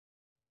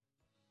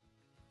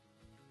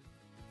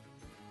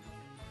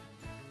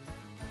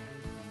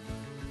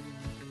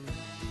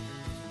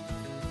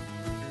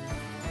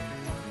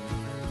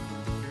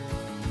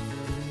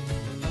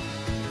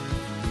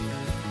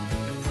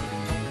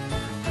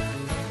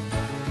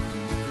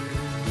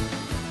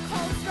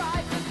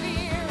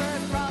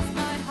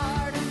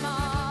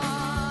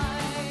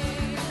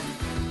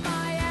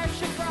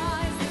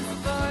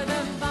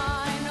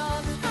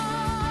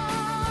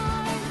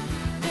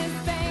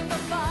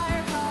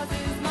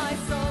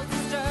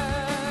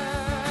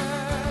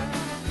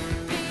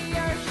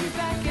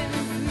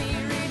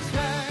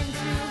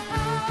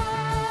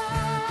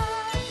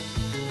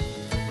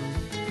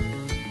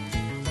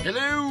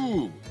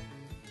Hello!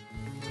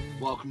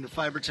 Welcome to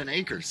Fiber 10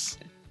 Acres,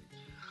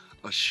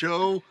 a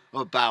show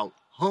about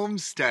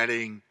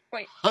homesteading,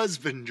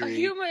 husbandry, a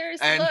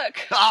humorous a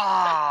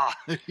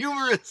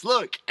humorous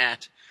look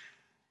at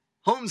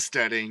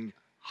homesteading,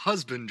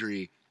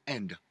 husbandry,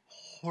 and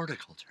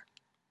horticulture.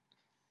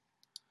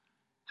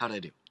 How'd I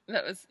do?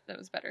 That was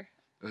better.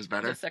 It was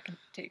better? The second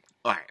take.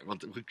 All right, well,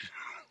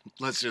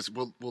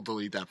 we'll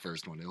delete that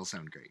first one. It'll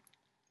sound great.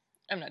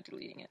 I'm not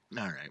deleting it.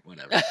 All right,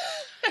 whatever.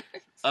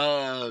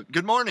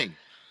 Good morning.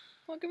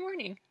 Well, good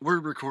morning. We're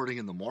recording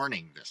in the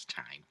morning this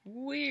time.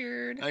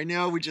 Weird. I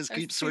know, we just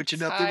keep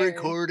switching up the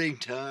recording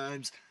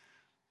times.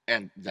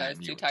 And I was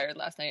too tired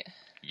last night.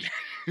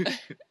 Do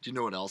you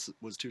know what else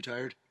was too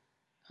tired?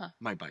 Huh?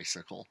 My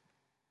bicycle.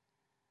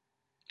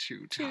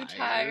 Too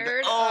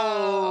tired?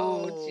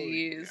 Oh,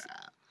 jeez.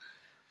 Yeah.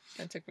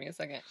 That took me a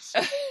second.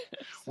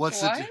 Why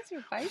is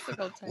your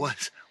bicycle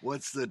tired?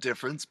 What's the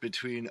difference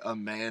between a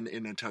man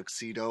in a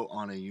tuxedo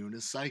on a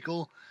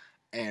unicycle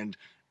and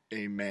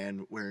a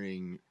man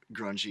wearing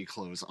grungy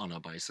clothes on a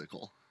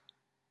bicycle?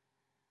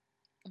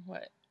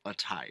 What? A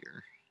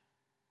tire.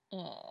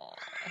 Aww.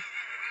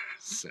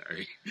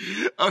 Sorry.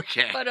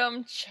 Okay. But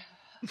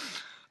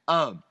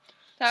that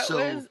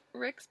was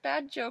Rick's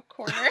bad joke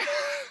corner.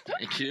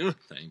 Thank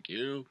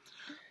you.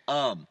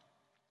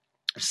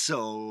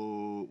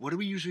 So what do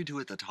we usually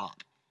do at the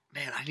top?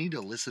 Man, I need to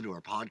listen to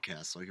our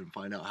podcast so I can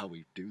find out how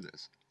we do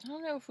this. I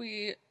don't know if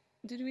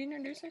did we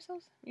introduce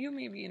ourselves? You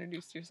maybe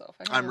introduced yourself.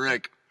 I'm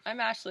Rick. I'm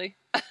Ashley.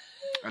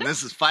 And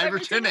this is Fiber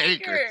 10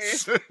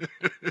 Acres.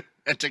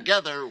 And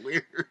together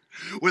we're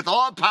with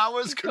all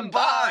powers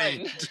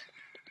combined.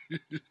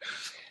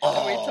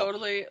 Oh, we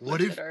totally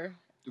what if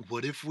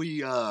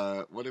we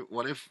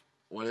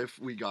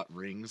got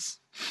rings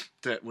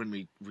that when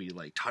we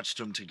like touched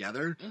them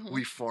together,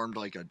 we formed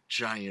like a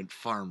giant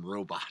farm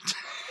robot.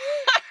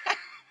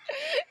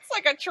 It's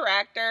like a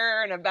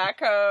tractor and a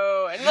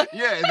backhoe and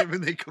yeah, and then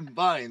when they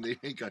combine, they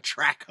make a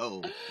track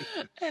hoe.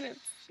 And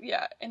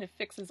it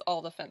fixes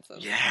all the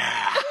fences.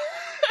 Yeah.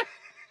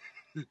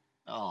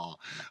 Oh,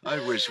 I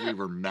wish we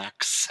were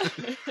mechs.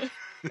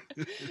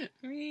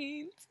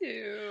 Me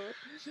too.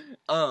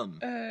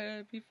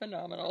 It'd be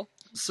phenomenal.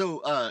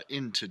 So,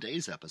 in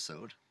today's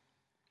episode,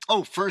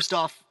 first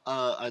off,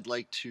 I'd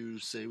like to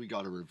say we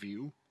got a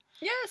review.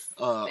 Yes.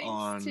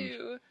 On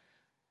to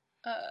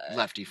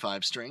Lefty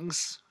 5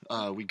 Strings.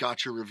 We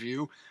got your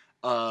review,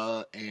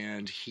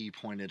 and he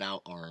pointed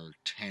out our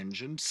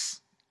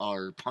tangents,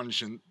 our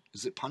pungent.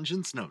 Is it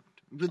pungents? No.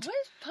 What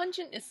is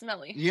pungent is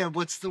smelly? Yeah,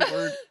 what's the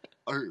word?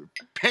 Or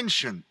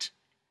penchant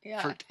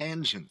for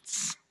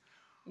tangents.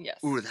 Yes.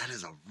 Ooh, that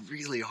is a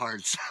really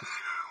hard sound.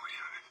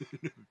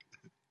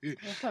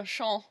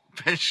 Penchant.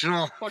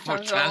 Penchant for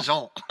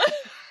tangent.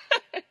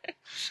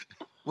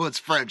 Well, it's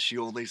French.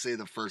 You only say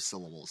the first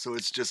syllable, so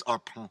it's just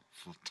arpent.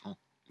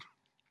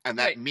 And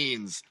that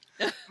means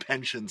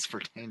penchants for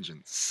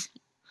tangents.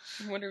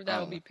 I wonder if that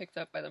will be picked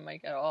up by the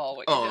mic at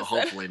all.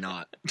 Hopefully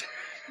not.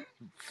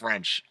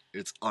 French,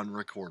 it's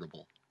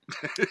unrecordable.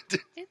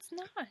 It's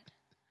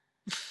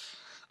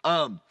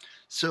not.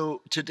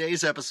 So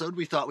today's episode,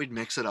 we thought we'd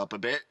mix it up a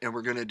bit, and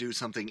we're going to do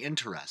something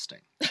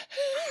interesting.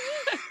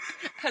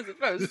 As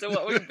opposed to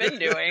what we've been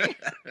doing.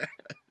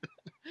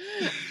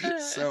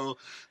 So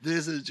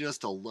this is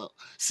just a little...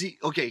 See,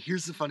 okay,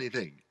 here's the funny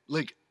thing.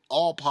 Like,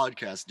 all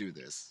podcasts do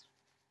this,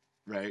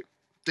 right?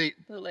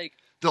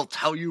 They'll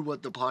tell you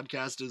what the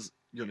podcast is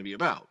going to be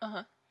about.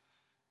 Uh-huh.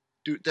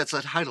 Dude, that's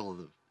the title of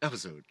the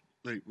episode.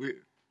 Like,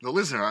 the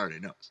listener already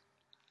knows.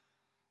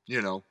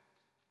 You know?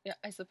 Yeah,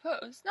 I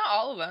suppose. Not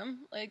all of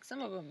them. Like,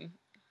 some of them,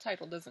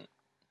 title doesn't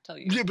tell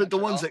you. Yeah, but the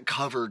ones that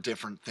cover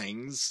different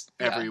things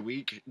every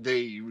week, they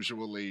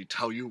usually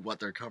tell you what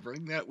they're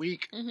covering that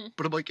week. Mm-hmm.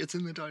 But I'm like, it's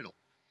in the title.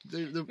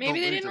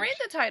 Maybe they didn't read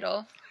the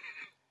title.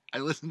 I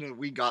listened to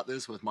We Got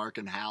This with Mark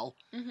and Hal.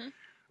 Mm-hmm.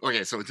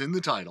 Okay, so it's in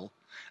the title.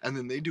 And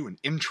then they do an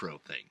intro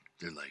thing.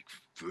 They're like,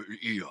 for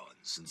eons,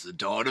 since the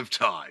dawn of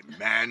time,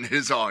 man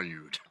has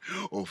argued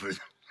over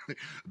the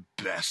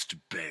best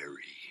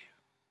berry.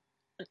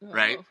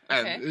 Right?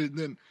 Okay. And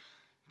then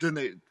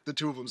the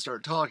two of them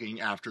start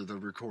talking after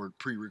the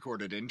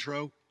pre-recorded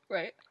intro.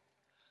 Right.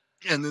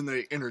 And then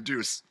they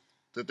introduce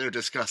that they're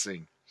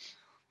discussing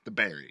the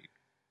berry.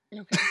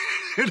 Okay.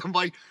 And I'm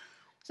like...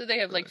 So they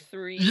have like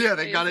 3... Yeah,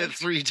 they got it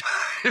 3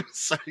 times.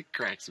 So it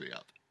cracks me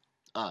up.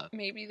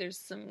 Maybe there's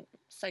some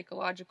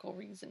psychological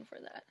reason for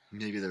that.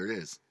 Maybe there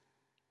is.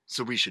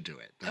 So we should do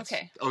it.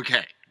 Okay.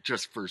 Okay,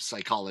 just for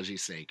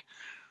psychology's sake.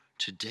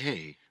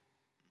 Today...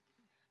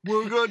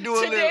 We're going to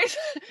do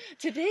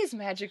Today's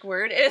magic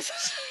word is...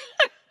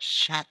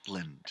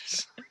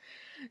 Shetlands.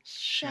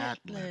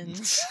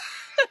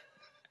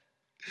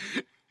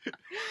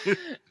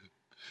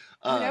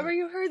 Whenever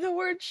you heard the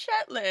word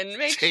Shetland,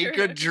 take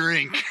a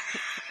drink.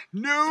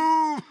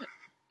 No!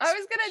 I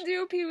was going to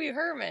do Pee Wee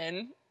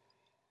Herman.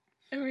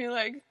 And be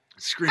like...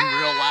 Scream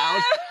real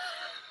loud.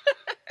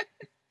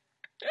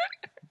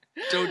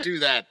 Don't do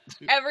that.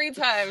 Every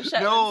time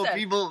Shetland No, said,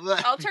 people...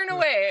 I'll turn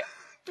away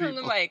from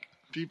the mic.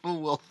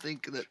 People will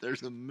think that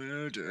there's a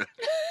murder.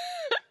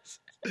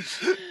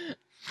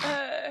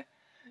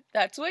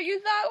 That's what you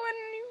thought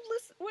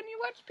when you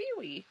watched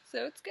Pee-wee.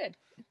 So it's good.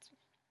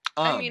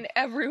 I mean,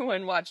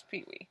 everyone watched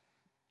Pee-wee.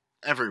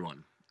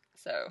 Everyone.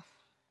 So.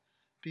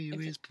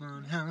 Pee-wee's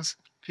Funhouse.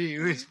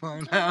 Pee-wee's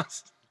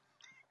Funhouse.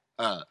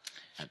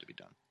 Had to be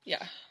done.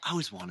 Yeah. I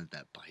always wanted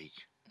that bike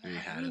they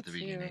had Me at the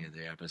beginning too. of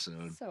the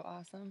episode. So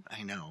awesome.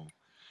 I know.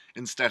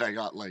 Instead, I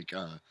got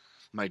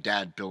my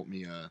dad built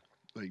me a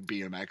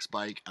BMX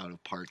bike out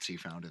of parts he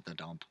found at the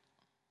dump.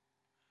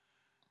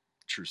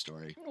 True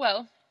story.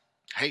 Well.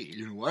 Hey,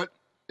 you know what?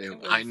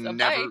 I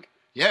never. Bike.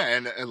 Yeah,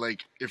 and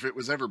if it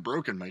was ever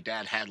broken, my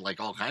dad had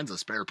all kinds of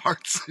spare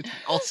parts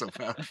also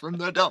found from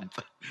the dump.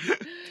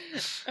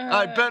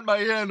 I bent my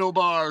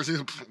handlebars.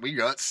 We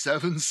got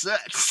 7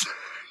 sets.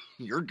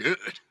 You're good.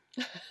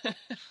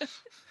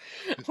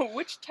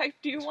 Which type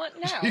do you want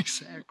now?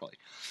 Exactly.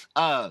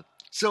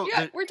 So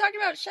yeah, we're talking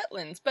about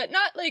Shetlands, but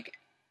not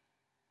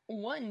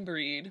one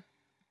breed.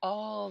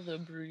 All the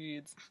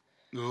breeds.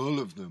 All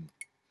of them.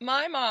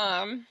 My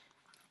mom,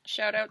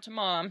 shout out to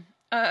Mom,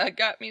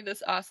 got me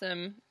this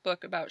awesome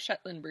book about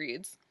Shetland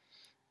breeds.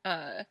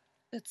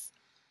 It's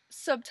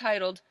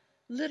subtitled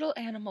 "Little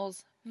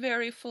Animals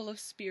Very Full of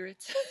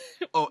Spirits."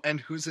 Oh, and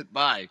who's it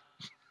by?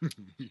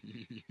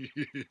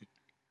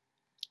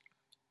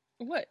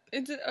 What?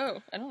 Oh,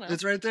 I don't know.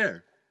 It's right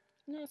there.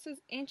 No, it says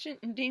ancient,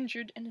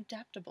 endangered, and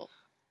adaptable.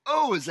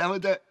 Oh, is that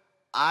what that...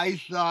 I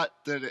thought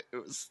that it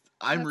was...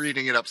 I'm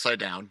reading it upside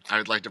down. I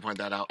would like to point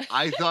that out.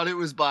 I thought it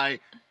was by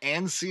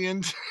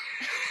Ancient...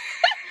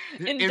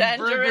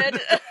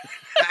 Endangered.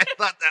 I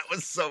thought that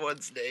was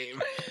someone's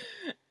name.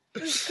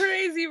 This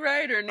crazy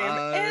writer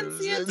named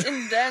Ancient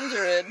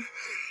Endangered.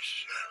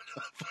 Shut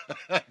up.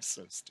 I'm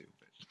so stupid.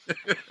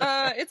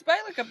 It's by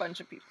a bunch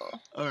of people.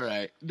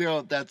 Alright.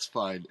 No, that's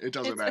fine. It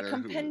doesn't matter. It's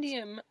a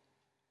compendium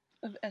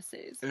of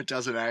essays. It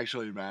doesn't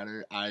actually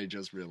matter. I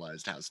just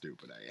realized how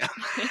stupid I am.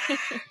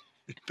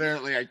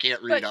 Apparently I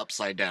can't read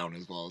upside down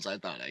as well as I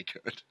thought I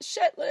could.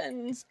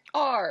 Shetlands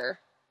are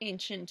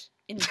ancient,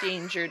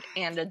 endangered,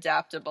 and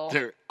adaptable.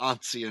 They're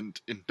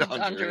ancient,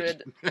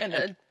 endangered,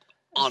 and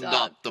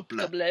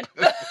adaptable.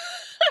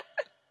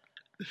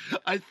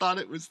 I thought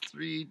it was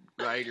 3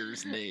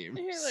 writers' names.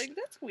 You're like,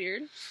 that's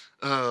weird.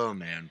 Oh,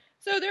 man.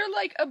 So they're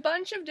a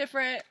bunch of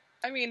different...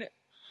 I mean,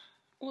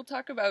 we'll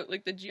talk about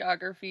the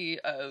geography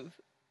of...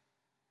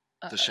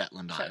 the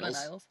Shetland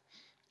Isles.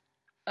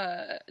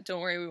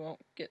 Don't worry, we won't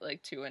get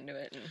too into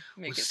it and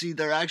make it... See,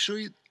 they're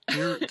actually...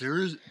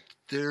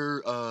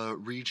 They're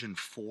region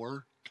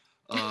 4.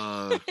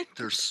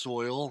 Their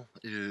soil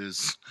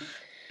is...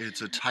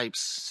 It's a type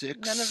 6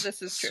 None of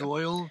this is true.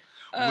 soil.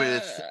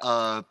 With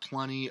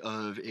plenty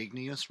of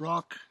igneous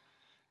rock,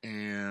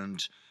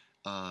 and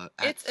at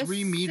it's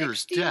 3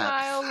 meters depth... It's a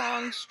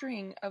 60-mile-long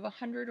string of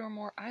 100 or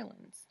more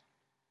islands.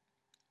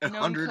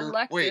 100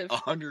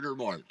 or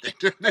more.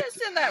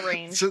 It's in that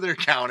range. So they're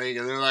counting,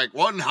 and they're like,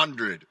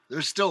 100.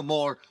 There's still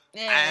more,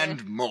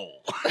 and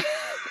more.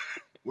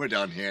 We're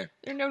done here.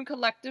 They're known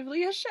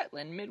collectively as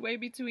Shetland, midway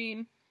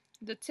between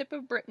the tip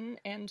of Britain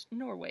and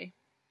Norway.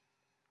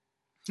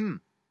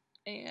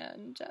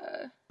 And,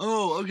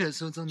 oh, okay,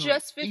 so it's on the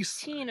just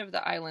 15 of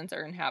the islands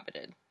are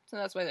inhabited. So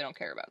that's why they don't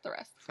care about the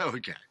rest.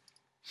 Okay.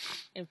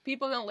 If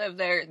people don't live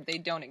there, they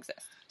don't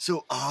exist.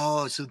 So,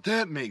 so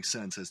that makes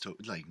sense as to,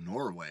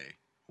 Norway.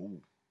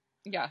 Ooh.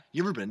 Yeah.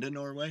 You ever been to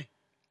Norway?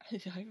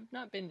 I've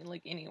not been,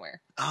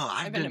 anywhere. Oh,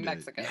 I've been to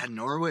Mexico. Yeah,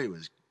 Norway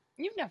was...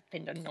 You've not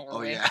been to Norway.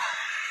 Oh, yeah.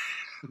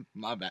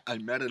 My bad. I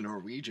met a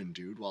Norwegian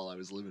dude while I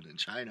was living in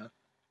China.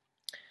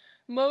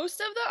 Most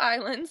of the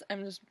islands,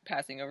 I'm just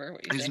passing over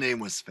what you His name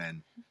was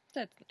Sven.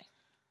 That's nice.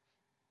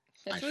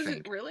 That's was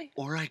it, really?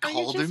 Or I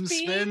called him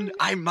Sven.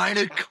 I might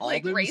have called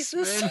him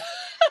racist?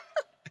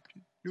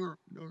 Sven.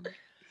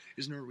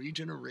 Is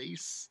Norwegian a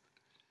race?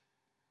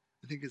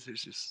 I think it's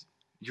just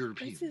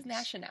European. What's his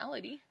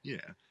nationality?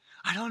 Yeah.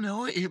 I don't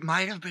know. It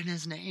might have been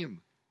his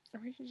name. Or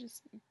he's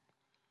just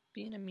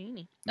being a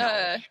meanie.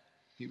 No,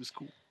 he was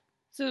cool.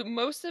 So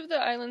most of the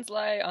islands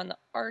lie on the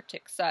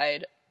Arctic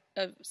side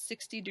of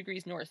 60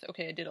 degrees north.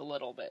 Okay, I did a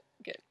little bit.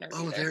 Get nerdy.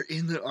 Oh, they're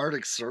in the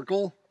Arctic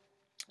Circle?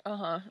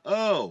 Uh-huh.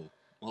 Oh,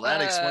 well,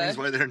 that explains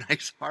why they're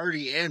nice,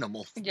 hardy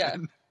animals. Yeah.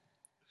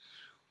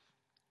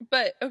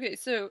 But, okay,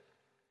 so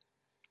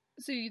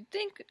you'd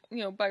think,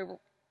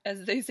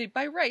 as they say,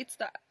 by rights,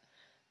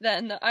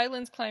 then the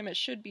island's climate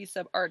should be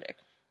subarctic.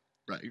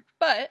 Right.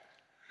 But,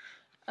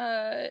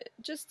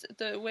 just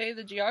the way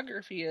the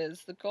geography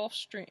is, the Gulf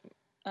Stream...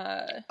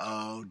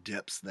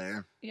 dips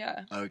there?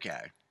 Yeah.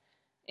 Okay.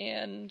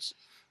 And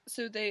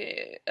so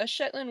a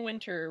Shetland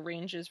winter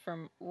ranges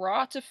from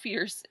raw to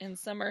fierce, and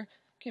summer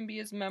can be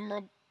as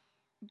memorable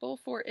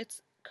for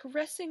its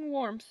caressing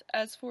warmth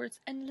as for its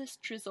endless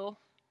drizzle.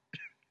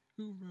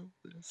 Who wrote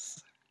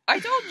this? I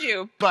told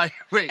you. I'm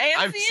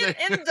saying...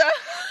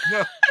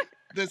 No,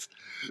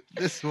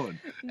 this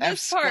one.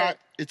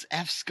 It's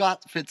F.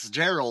 Scott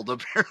Fitzgerald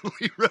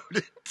apparently wrote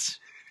it.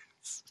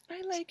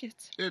 I like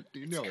it.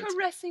 It's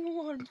caressing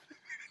warmth.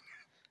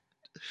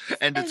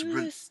 And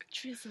endless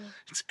drizzle.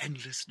 It's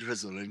endless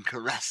drizzle and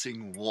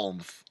caressing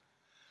warmth.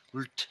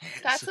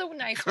 That's a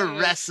nice way of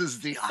caresses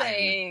the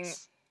saying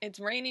islands. it's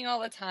raining all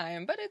the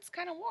time, but it's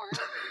kind of warm.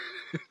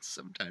 It's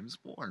sometimes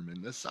warm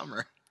in the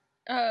summer.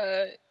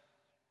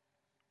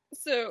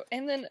 So,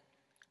 and then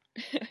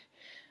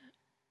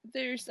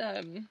there's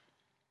a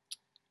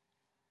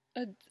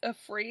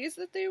phrase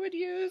that they would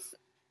use,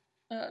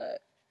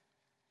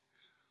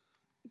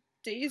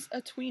 days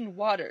atween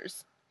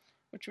waters,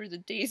 which were the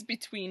days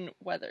between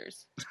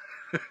weathers.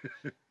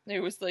 It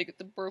was like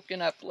the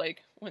broken up,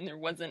 like when there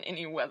wasn't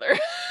any weather.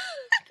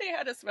 They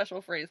had a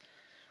special phrase.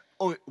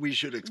 Oh, we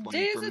should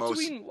explain Days for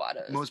between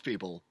waters. most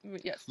people.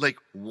 Yes. Like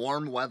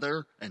warm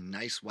weather and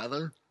nice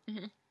weather,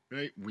 Mhm.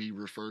 right? We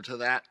refer to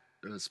that,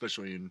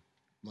 especially in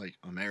like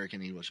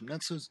American English. I'm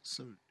not so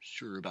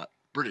sure about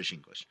British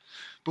English,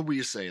 but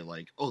we say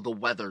like, "Oh, the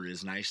weather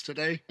is nice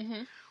today."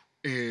 Mhm.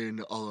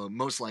 In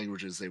most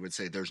languages, they would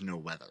say there's no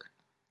weather.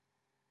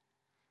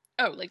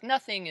 Oh, like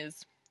nothing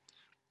is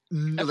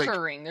Like,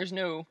 occurring. There's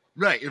no.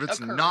 right, if it's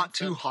occurrence not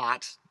too of-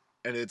 hot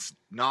and it's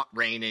not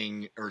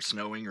raining or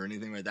snowing or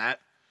anything like that,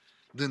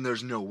 then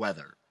there's no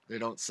weather. They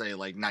don't say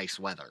like nice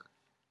weather.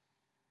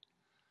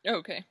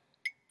 Okay.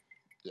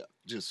 Yeah,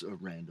 just a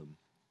random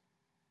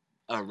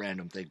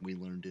thing we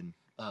learned in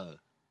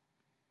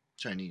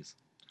Chinese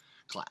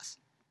class.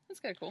 That's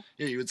kind of cool.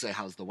 Yeah, you would say,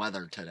 "How's the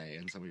weather today?"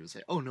 And somebody would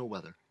say, "Oh, no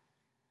weather."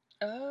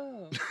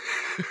 Oh.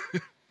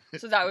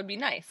 So that would be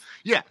nice.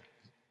 Yeah.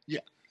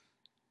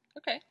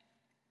 Okay.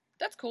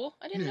 That's cool.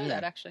 I didn't know Yeah.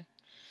 that, actually.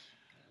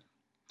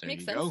 There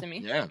Makes you sense go. to me,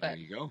 Yeah, but- there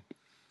you go.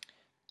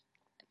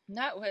 And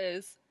that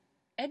was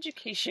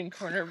Education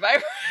Corner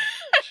by...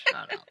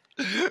 Shut up.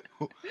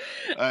 All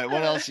right,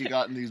 what else you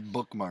got in these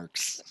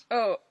bookmarks?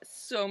 Oh,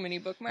 so many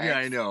bookmarks. Yeah,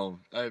 I know.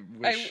 I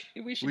wish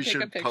we should we take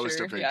should a picture. post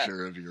a yeah.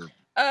 picture of your.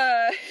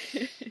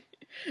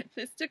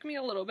 This took me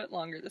a little bit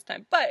longer this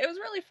time, but it was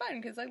really fun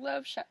because I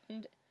love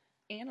Shetland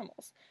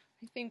animals.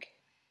 I think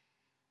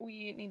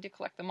we need to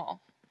collect them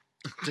all.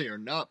 They are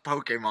not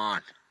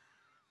Pokemon.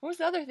 What was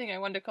the other thing I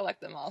wanted to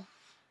collect them all?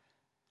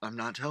 I'm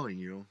not telling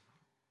you.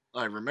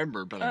 I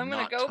remember, but I'm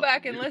not gonna go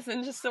back telling and you.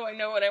 listen just so I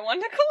know what I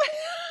want to collect.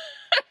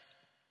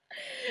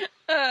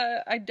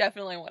 I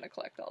definitely want to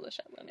collect all the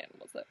Shetland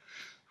animals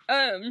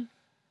though.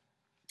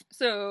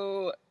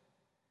 So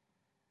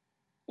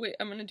wait,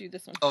 I'm gonna do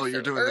this one. Oh, first.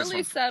 you're So doing this one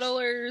early first.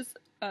 settlers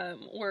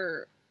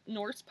were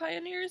Norse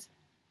pioneers.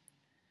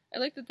 I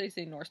like that they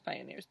say Norse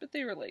pioneers, but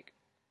they were like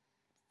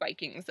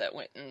Vikings that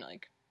went and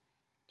like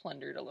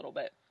plundered a little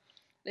bit.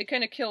 They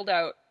kind of killed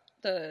out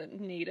the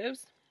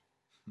natives,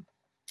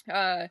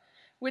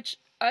 which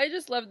I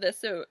just love this.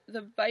 So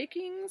the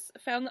Vikings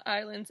found the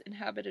islands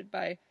inhabited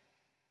by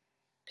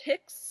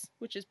Picts,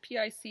 which is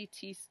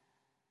Picts,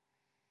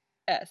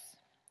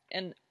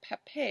 and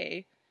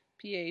Papae,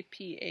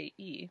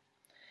 Papae,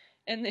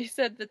 and they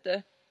said that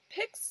the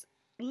Picts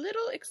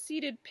little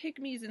exceeded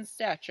pygmies in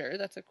stature.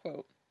 That's a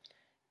quote.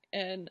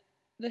 And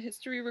the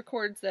history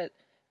records that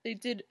they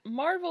did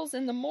marvels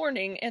in the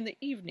morning and the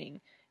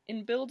evening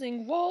in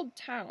building walled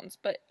towns,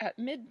 but at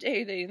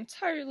midday they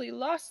entirely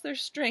lost their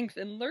strength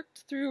and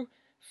lurked through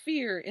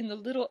fear in the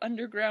little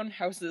underground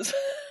houses.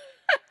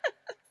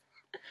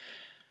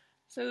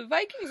 So the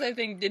Vikings, I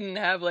think, didn't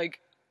have like,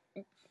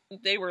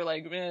 they were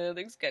like,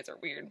 these guys are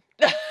weird.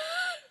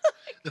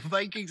 The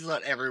Vikings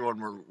thought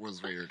everyone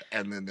was weird,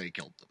 and then they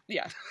killed them.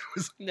 Yeah,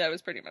 that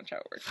was pretty much how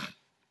it worked.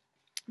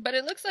 But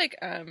it looks like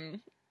the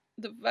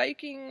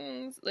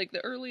Vikings, like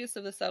the earliest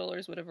of the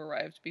settlers, would have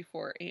arrived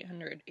before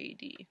 800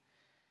 AD,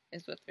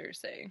 is what they're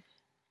saying.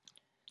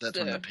 That's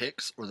So- when the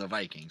Picts or the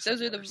Vikings.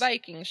 Those are the settlers?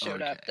 Vikings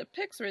showed up. Okay. The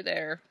Picts were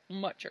there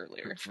much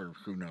earlier. For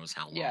who knows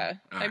how long. Yeah,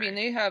 All I mean right.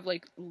 they have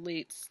like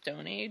late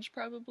Stone Age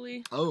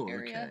probably. Oh,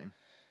 area.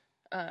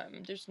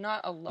 okay. There's not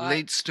a lot.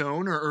 Late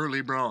Stone or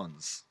early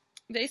Bronze?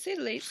 They say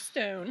late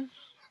Stone.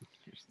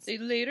 They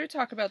later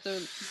talk about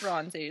the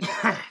Bronze Age.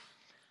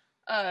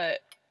 But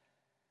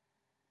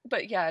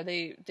yeah,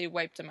 they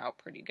wiped them out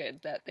pretty good.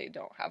 That they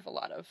don't have a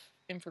lot of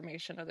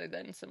information other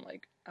than some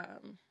like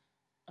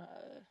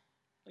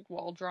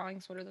wall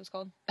drawings. What are those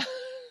called?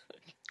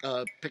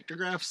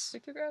 Pictographs?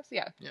 Pictographs?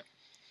 Yeah. Yep.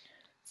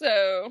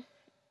 So,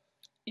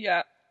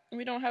 yeah,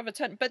 we don't have a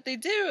ton, but they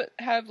do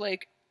have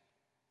like,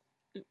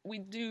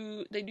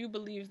 they do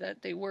believe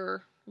that they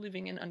were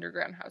living in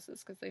underground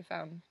houses because they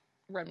found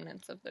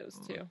remnants of those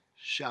too.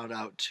 Shout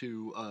out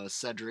to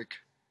Cedric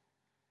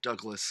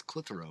Douglas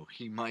Clitheroe.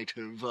 He might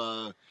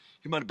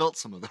have built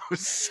some of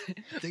those.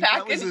 I think Back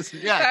that was in- his,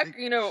 yeah. Back,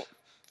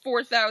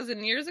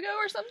 4,000 years ago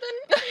or something?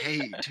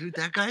 Hey, dude,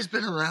 that guy's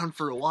been around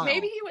for a while.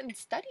 Maybe he went and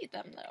studied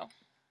them though.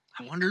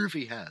 I wonder if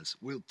he has.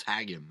 We'll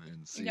tag him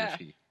and see Yeah. if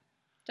he.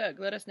 Doug,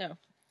 let us know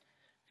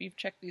if you've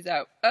checked these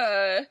out.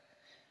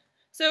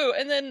 So,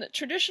 and then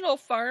traditional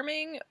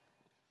farming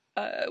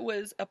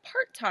was a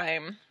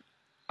part-time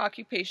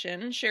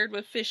occupation shared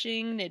with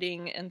fishing,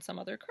 knitting, and some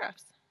other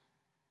crafts.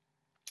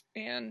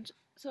 And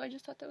so I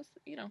just thought that was,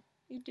 you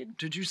did.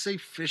 Did you say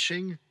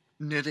fishing,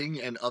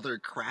 knitting, and other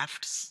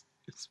crafts?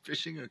 Is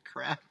fishing a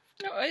craft?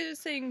 No, I was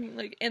saying,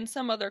 like, and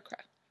some other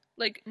craft.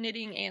 Like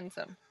knitting and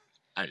some.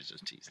 I was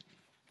just teasing.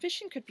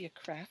 Fishing could be a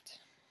craft.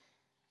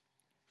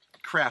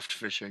 craft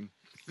fishing.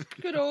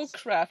 Good old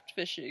craft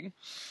fishing.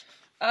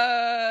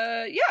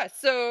 Yeah,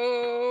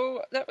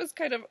 so that was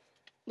kind of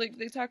like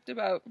they talked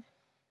about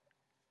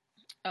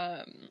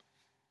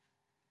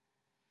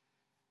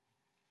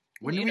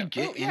When do we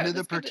get into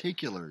the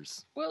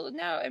particulars? Well,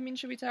 now, I mean,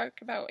 should we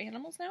talk about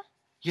animals now?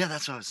 Yeah,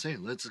 that's what I was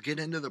saying. Let's get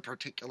into the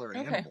particular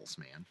animals,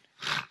 man.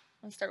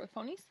 Let's start with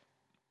ponies.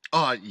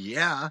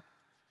 Yeah.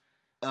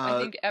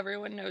 I think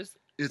everyone knows.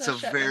 It's a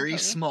very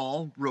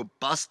small,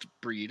 robust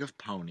breed of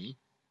pony.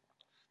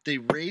 They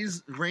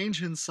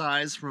range in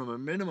size from a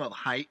minimum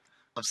height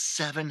of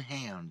 7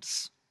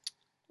 hands.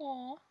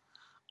 Aww.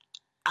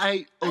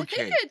 I think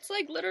it's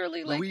like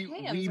literally like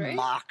hands, we right?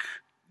 mock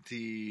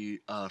the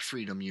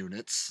freedom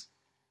units,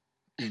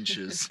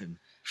 inches and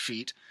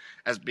feet,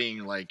 as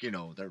being like,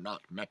 they're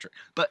not metric.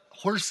 But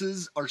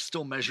horses are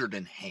still measured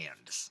in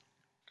hands.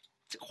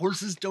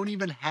 Horses don't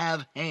even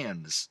have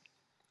hands.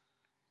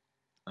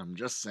 I'm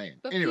just saying.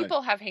 But anyway,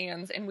 people have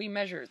hands, and we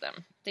measure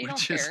them. They don't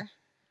care.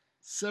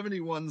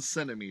 71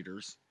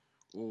 centimeters.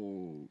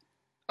 Oh.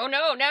 Oh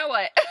no, now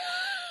what?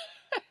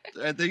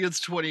 I think it's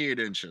 28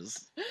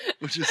 inches,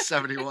 which is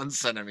 71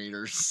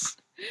 centimeters.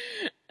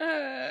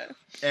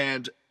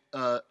 And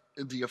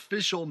the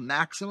official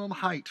maximum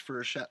height for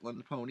a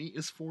Shetland pony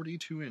is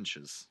 42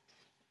 inches.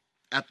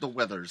 At the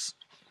Withers.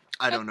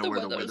 I don't know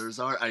where the Withers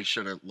are. I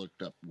should have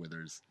looked up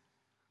Withers.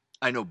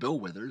 I know Bill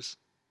Withers.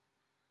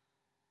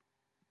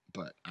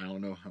 But I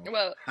don't know how.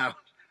 Well,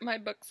 my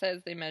book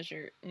says they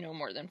measure no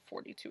more than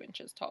 42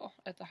 inches tall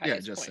at the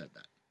highest point. Yeah, I just said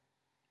that.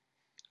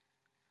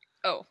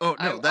 Oh,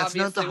 no, that's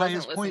not the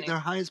highest point. Their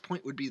highest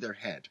point would be their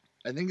head.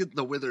 I think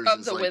the Withers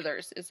is the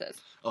Withers, it says.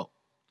 Oh.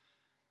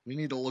 We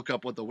need to look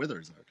up what the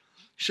Withers are.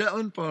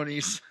 Shetland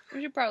ponies.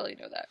 We should probably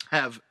know that.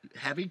 Have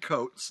heavy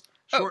coats,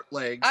 short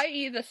legs,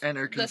 i.e. the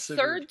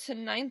third to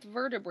ninth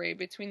vertebrae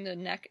between the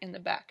neck and the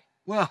back.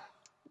 Well,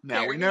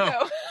 now we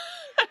know.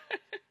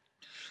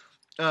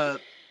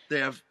 They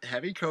have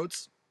heavy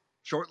coats,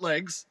 short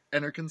legs,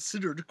 and are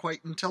considered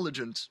quite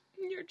intelligent.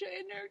 You're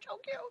so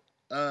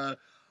cute.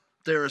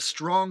 They're a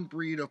strong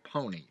breed of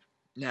pony.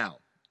 Now,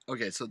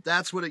 okay, so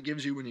that's what it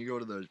gives you when you go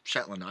to the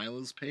Shetland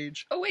Islands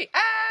page. Oh, wait.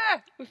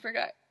 We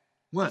forgot.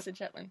 What? It's in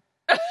Shetland.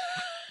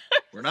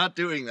 We're not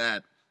doing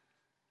that.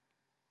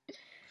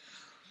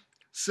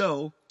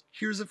 So,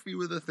 here's a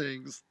few of the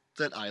things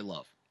that I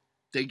love.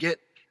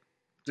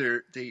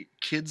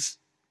 Kids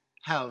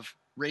have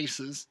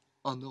races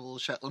on the little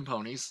Shetland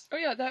ponies. Oh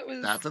yeah,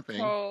 that's a thing.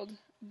 Called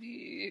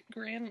the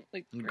Grand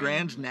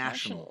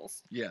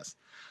Nationals. Yes.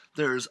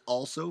 There's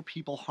also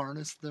people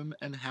harness them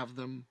and have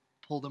them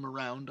pull them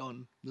around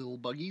on little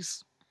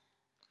buggies.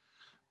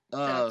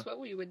 That's what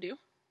we would do.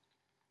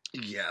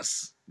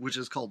 Yes, which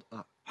is called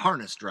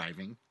harness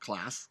driving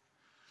class.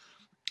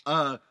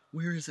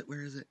 Where is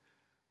it?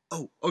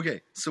 Oh,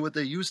 okay. So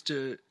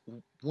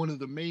one of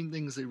the main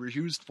things they were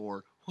used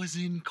for was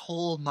in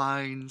coal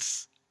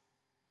mines.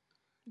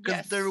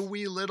 Because they're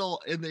wee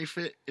little and they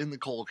fit in the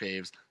coal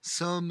caves.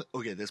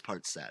 This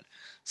part's sad.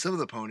 Some of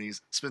the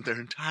ponies spent their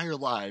entire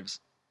lives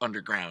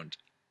underground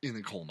in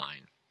the coal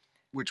mine,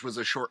 which was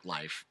a short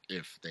life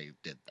if they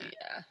did that.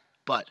 Yeah.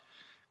 But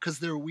because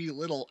they're wee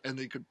little and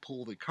they could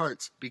pull the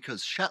carts,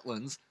 because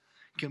Shetlands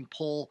can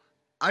pull.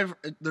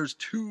 There's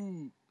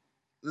two.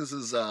 This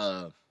is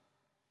a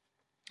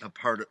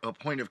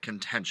point of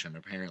contention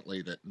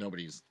apparently that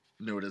nobody's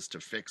noticed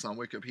to fix on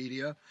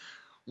Wikipedia.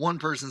 One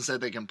person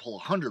said they can pull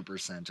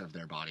 100% of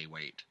their body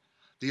weight.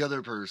 The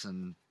other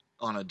person,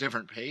 on a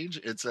different page,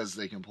 it says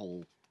they can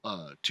pull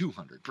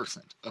 200%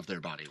 of their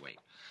body weight.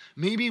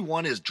 Maybe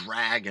one is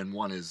drag and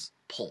one is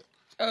pull.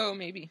 Oh,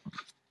 maybe.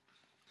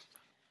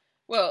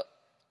 Well,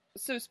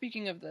 so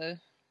speaking of the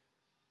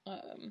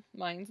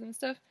mines and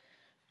stuff,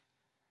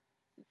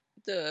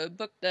 the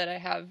book that I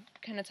have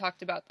kind of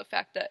talked about the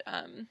fact that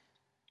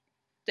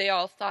they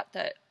all thought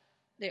that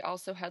they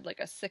also had like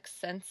a sixth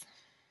sense.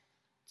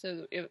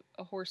 So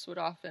a horse would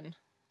often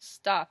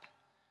stop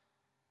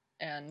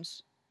and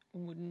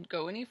wouldn't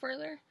go any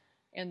further,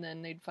 and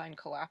then they'd find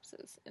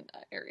collapses in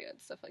that area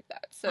and stuff like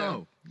that.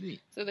 So,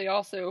 neat. So they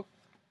also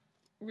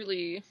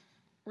really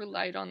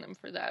relied on them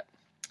for that,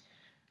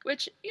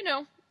 which,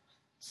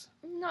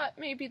 not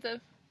maybe the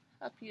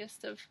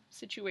happiest of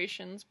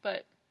situations,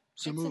 but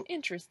it's an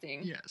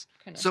interesting. Yes.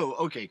 So,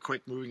 okay,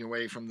 quick, moving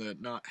away from the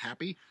not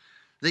happy.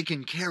 They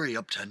can carry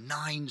up to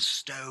 9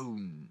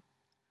 stone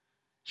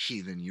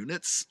heathen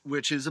units,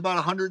 which is about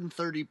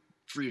 130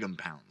 freedom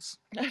pounds.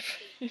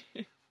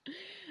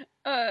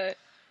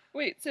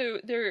 Wait, so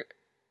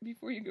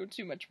before you go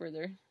too much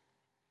further,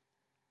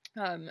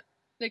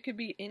 they could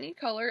be any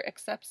color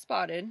except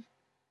spotted,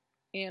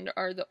 and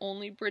are the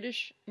only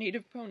British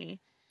native pony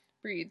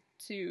breed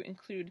to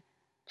include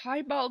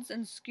piebalds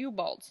and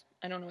skewbalds.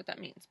 I don't know what that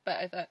means, but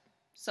I thought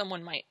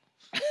someone might.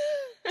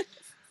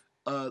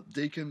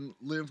 They can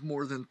live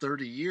more than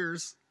 30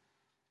 years.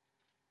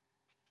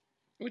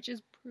 Which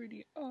is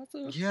pretty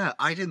awesome. Yeah,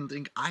 I didn't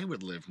think I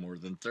would live more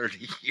than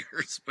 30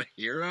 years, but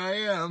here I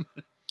am.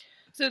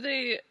 So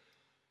they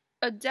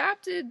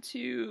adapted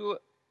to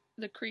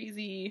the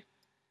crazy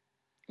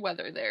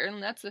weather there.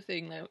 And that's the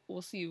thing that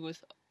we'll see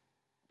with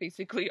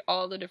basically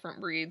all the different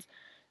breeds,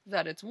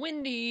 that it's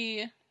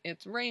windy,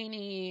 it's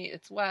rainy,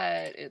 it's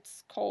wet,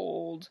 it's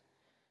cold.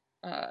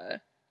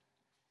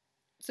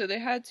 So they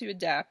had to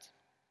adapt.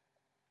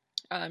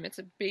 It's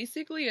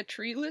basically a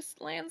treeless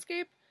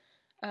landscape.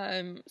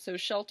 So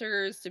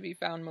shelters to be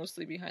found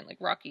mostly behind like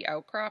rocky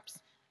outcrops.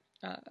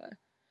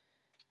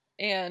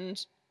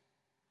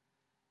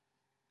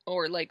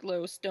 Or like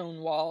low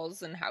stone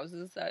walls and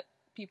houses that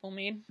people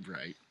made.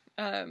 Right.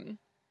 And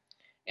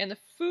the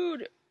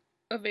food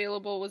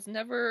available was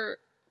never,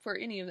 for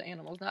any of the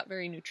animals, not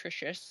very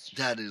nutritious.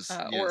 That is,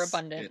 or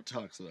abundant. It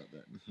talks about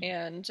that.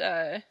 And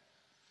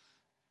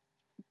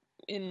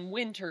in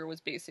winter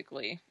was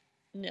basically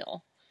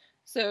nil.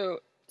 So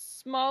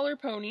smaller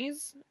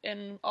ponies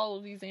and all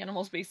of these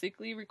animals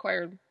basically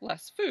required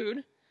less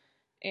food,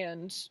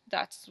 and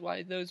that's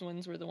why those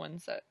ones were the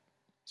ones that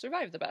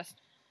survived the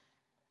best.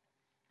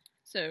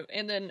 So,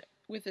 and then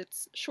with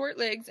its short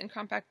legs and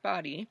compact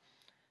body,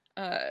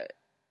 the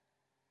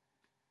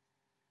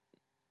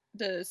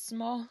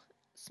small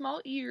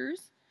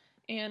ears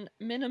and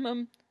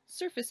minimum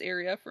surface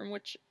area from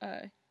which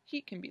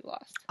heat can be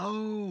lost.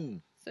 Oh,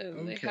 so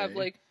okay. They have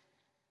like,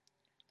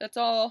 that's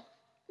all,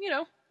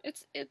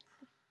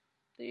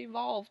 they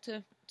evolved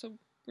to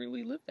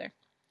really live there.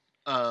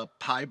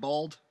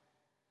 Piebald,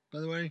 by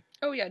the way.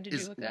 Oh yeah, did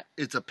you look at that?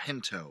 It's a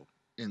pinto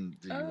in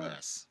the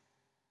U.S.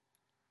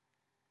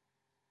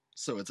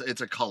 So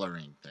it's a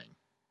coloring thing.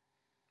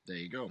 There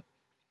you go.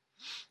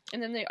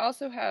 And then they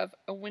also have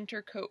a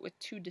winter coat with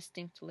 2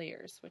 distinct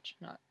layers, which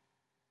not,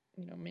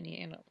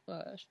 many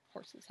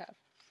horses have.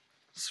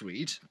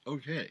 Sweet.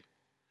 Okay.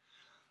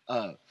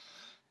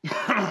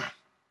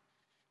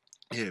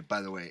 Yeah,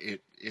 by the way,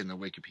 it in the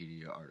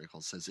Wikipedia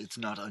article says it's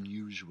not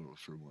unusual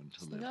for one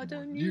to live Not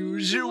more.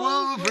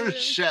 unusual For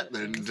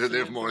Shetland to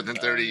live more than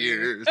 30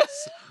 years.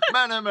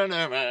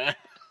 Mana.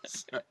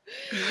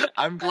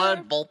 I'm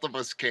glad both of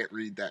us can't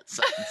read that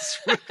sentence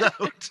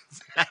without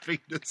having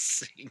to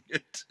sing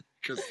it,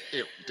 because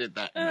it did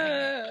that.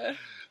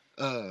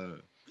 I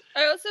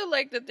also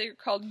like that they're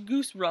called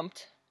goose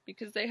rumped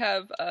because they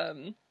have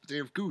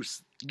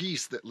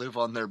geese that live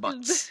on their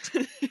butts.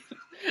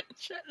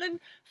 Shetland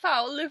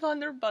fowl live on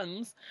their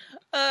buns.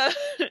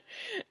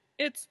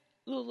 It's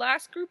the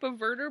last group of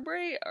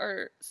vertebrae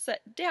are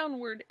set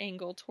downward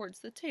angle towards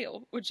the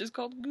tail, which is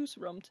called goose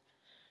rumped,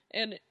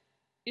 and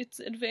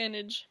its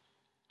advantage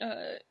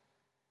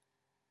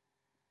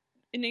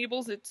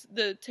enables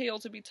the tail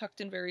to be tucked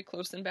in very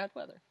close in bad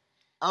weather.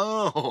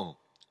 Oh,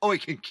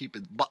 it can keep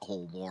its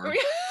butthole warm.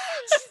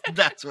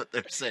 That's what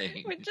they're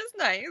saying. Which is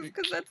nice,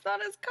 because that's not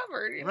as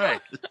covered,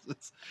 Right.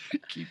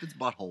 Keep its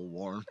butthole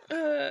warm.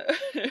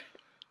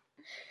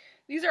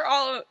 These are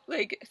all,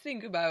 like,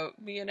 think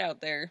about being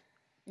out there.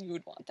 You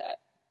would want that.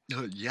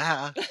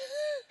 Yeah.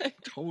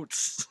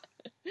 Totes.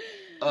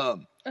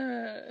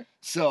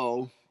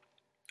 So,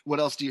 what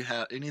else do you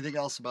have? Anything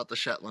else about the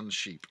Shetland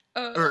sheep?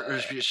 Or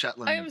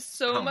Shetland I have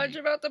so pony? much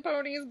about the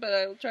ponies, but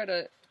I'll try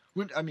to...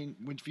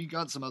 If you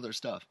got some other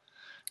stuff.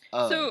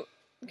 So,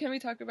 can we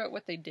talk about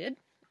what they did?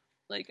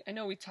 Like, I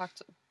know we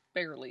talked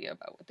barely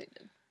about what they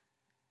did,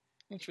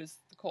 which was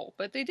the coal,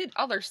 but they did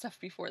other stuff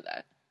before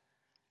that.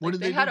 What did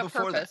they do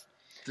before that?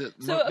 The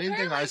main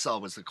thing I saw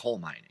was the coal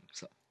mining.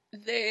 So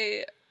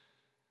the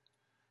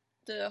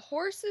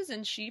horses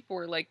and sheep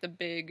were like the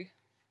big,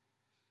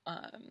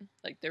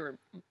 like there were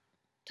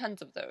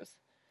tons of those.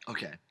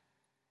 Okay.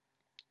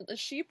 The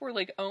sheep were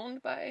like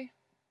owned by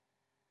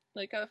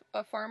like a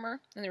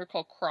farmer, and they were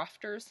called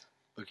crofters.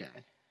 Okay.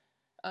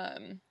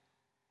 The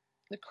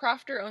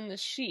crofter owned the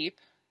sheep,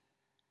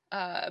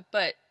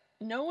 but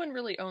no one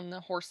really owned the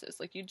horses.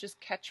 Like, you just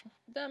catch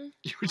them.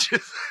 You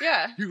just...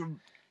 Yeah. You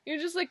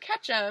just, like,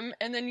 catch them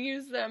and then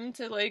use them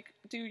to, like,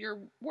 do your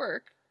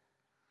work.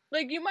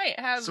 Like, you might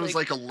have, so it's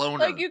like a loaner.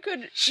 Like, you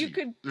could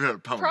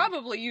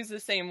probably use the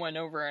same one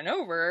over and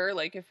over,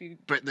 like, if you...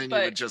 But then you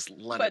would just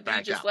let it back out. But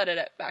you just let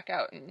it back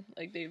out and,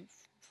 like, they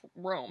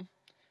roam.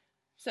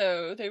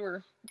 So they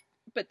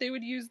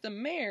would use the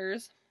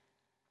mares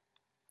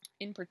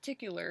in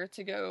particular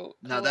to go...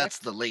 Now that's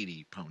the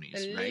lady ponies,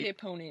 right? The lady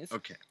ponies.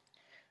 Okay.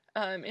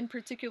 In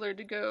particular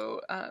to go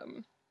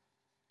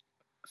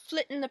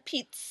flitting the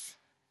peats.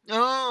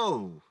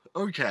 Oh,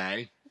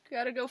 okay.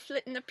 Gotta go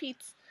flitting the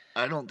peats.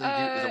 I don't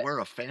think we're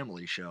a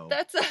family show.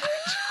 That's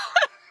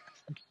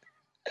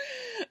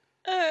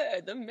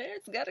the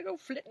mare's gotta go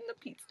flitting the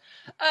peats.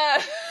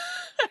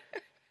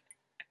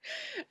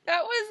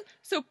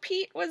 So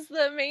peat was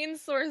the main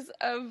source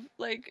of,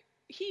 like,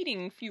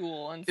 heating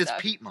fuel and stuff.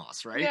 It's peat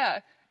moss, right?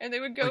 Yeah, and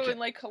they would go and,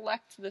 like,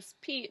 collect this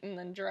peat and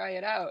then dry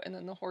it out, and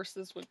then the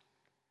horses would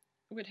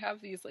have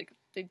these, like,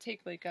 they'd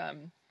take, like,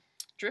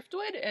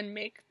 driftwood and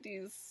make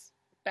these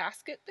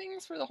basket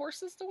things for the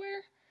horses to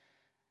wear,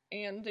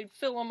 and they'd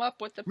fill them up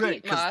with the peat moss.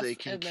 Right, because they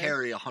can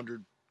carry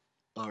 100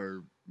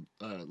 or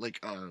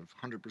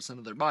 100%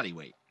 of their body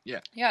weight.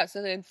 Yeah. Yeah,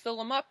 so they'd fill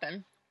them up,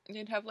 and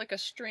they'd have, like, a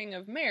string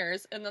of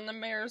mares, and then the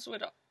mares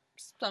would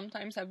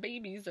sometimes have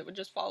babies that would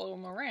just follow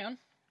them around.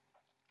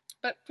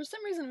 But for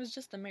some reason, it was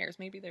just the mares.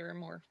 Maybe they're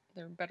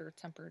better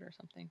tempered or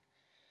something.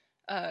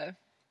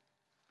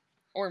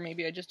 Or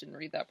maybe I just didn't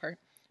read that part.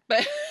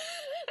 But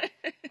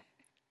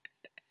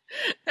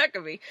that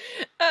could be.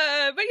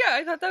 But yeah,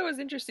 I thought that was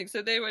interesting.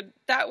 So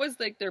that was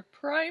like their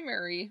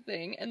primary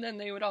thing, and then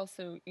they would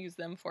also use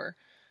them for,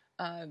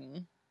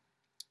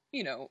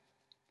 you know,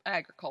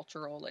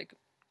 agricultural, like,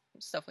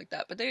 stuff like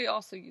that. But they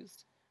also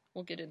used,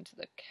 we'll get into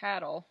the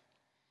cattle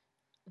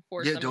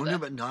for Yeah, some don't of know, the,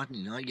 but not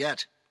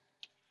yet.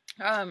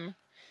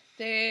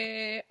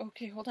 okay,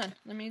 hold on.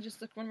 Let me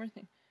just look one more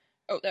thing.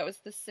 Oh, that was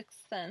The Sixth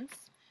Sense.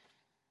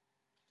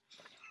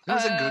 It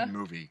was a good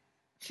movie.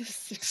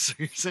 So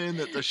you're saying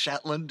that the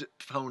Shetland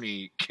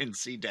pony can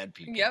see dead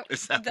people? Yep,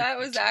 Is that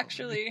was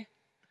actually...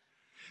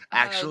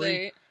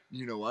 Actually,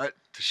 you know what?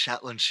 The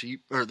Shetland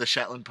sheep, or the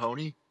Shetland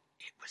pony,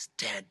 it was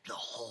dead the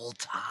whole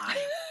time.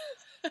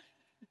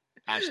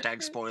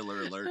 Hashtag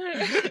spoiler alert.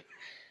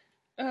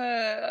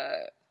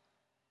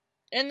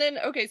 And then,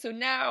 okay, so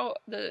now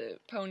the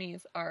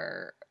ponies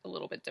are a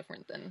little bit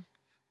different than...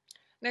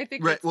 And I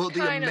think right. Well, the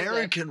kind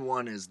American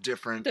one is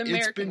different. The It's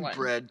American been one.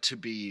 bred to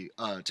be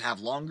to have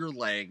longer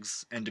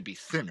legs and to be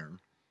thinner.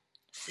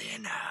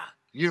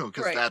 You know,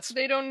 because right. that's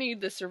They don't need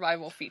the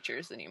survival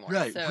features anymore.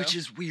 right. So. Which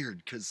is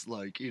weird, because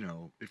like, you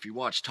know, if you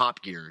watch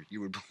Top Gear,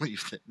 you would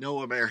believe that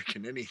no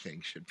American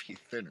anything should be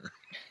thinner.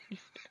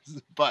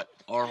 But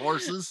our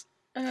horses,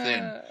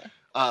 thin.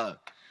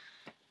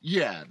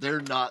 Yeah, they're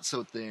not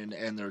so thin,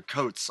 and their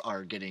coats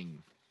are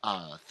getting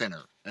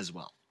thinner as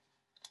well.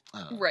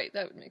 Right,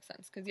 that would make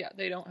sense, because yeah,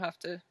 they don't have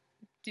to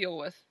deal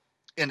with.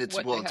 And it's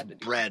it's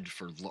bred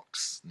for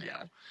looks now,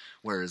 yeah.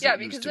 Whereas yeah, it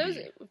because used to those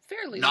be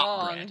fairly not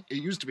long. bred. It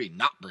used to be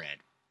not bred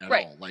at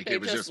right. all. Like they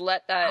it was just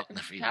let that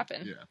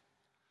happen.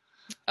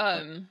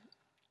 Yeah.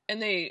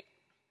 And they,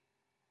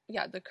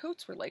 yeah, the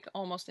coats were like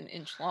almost an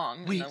inch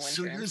long. Wait, in the winter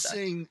so you're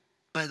saying?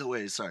 By the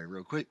way, sorry,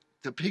 real quick,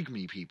 the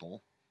pygmy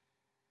people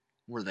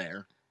were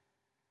there.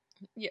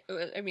 Yeah,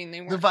 I mean, they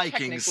weren't. The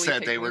Vikings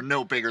said pygmy. they were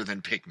no bigger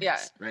than pygmies. Yeah.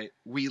 Right?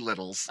 Wee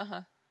littles.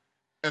 Uh-huh.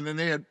 And then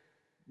they had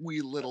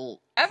wee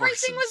little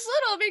Everything horses. was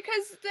little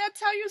because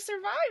that's how you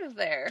survive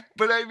there.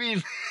 But I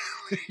mean,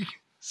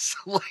 so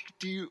like,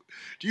 do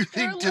you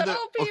think to the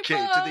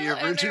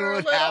original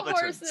inhabitants,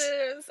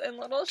 horses and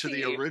little to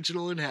sheep. the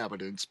original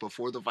inhabitants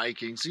before the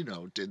Vikings, you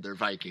know, did their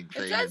Viking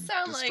thing? It does and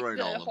sound like destroyed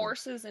all the of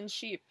horses and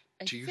sheep.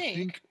 I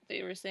think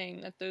they were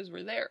saying that those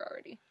were there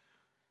already.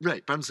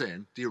 Right, but I'm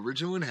saying the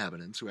original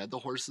inhabitants who had the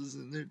horses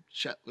and the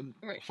Shetland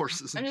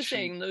horses and I'm just sheep.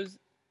 saying those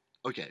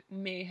okay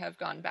may have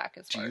gone back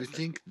as far as... Do you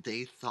think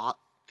they thought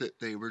that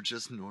they were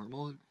just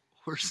normal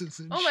horses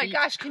and sheep? Oh my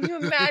gosh, can you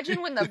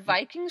imagine when the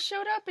Vikings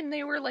showed up and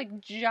they were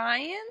like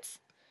giants?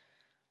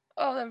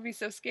 Oh, that would be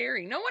so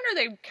scary. No wonder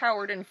they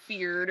cowered and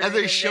feared. And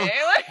they show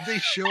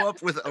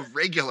up with a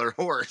regular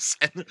horse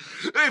and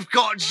they've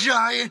got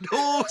giant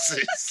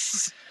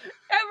horses.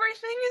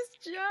 Everything is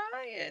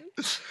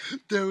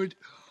giant.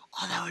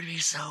 That would be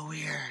so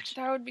weird.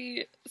 That would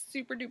be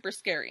super duper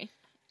scary.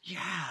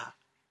 Yeah.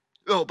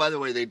 Oh, by the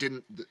way, they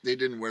didn't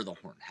wear the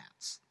horn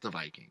hats, the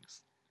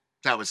Vikings.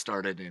 That was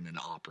started in an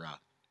opera.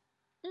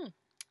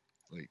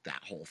 Like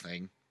that whole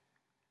thing.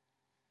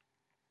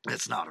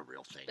 It's not a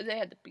real thing. But they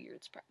had the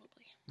beards,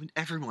 probably. I mean,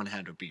 everyone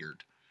had a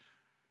beard.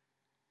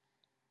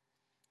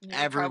 No,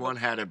 everyone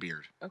had a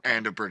beard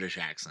and a British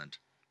accent.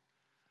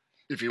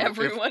 If you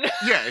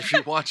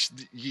watch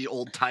the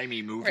old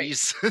timey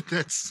movies,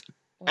 that's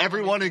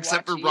everyone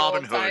except for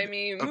Robin Hood.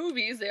 Timey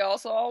movies, they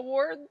also all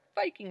wore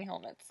Viking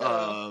helmets.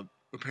 So.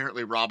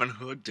 Apparently, Robin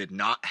Hood did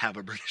not have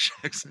a British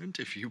accent,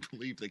 if you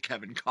believe the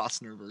Kevin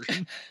Costner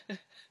version.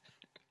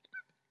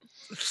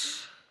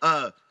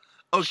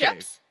 Okay.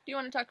 Sheps? Do you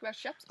want to talk about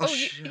sheps?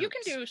 You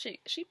can do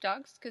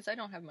sheepdogs, because I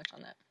don't have much on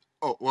that.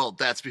 Oh, well,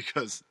 that's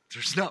because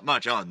there's not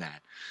much on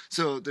that.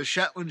 So, the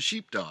Shetland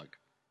sheepdog,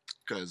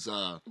 because...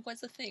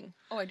 What's the thing?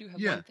 Oh, I do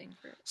have one thing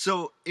for it.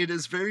 So, it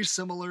is very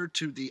similar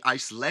to the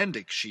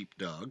Icelandic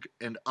sheepdog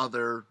and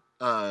other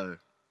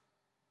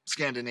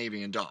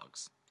Scandinavian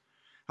dogs.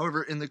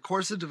 However, in the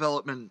course of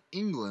development in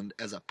England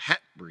as a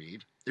pet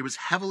breed, it was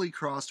heavily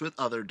crossed with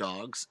other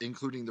dogs,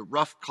 including the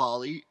Rough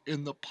Collie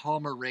and the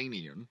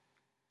Pomeranian.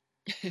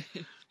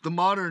 The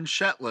modern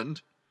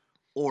Shetland,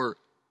 or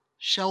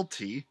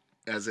Sheltie,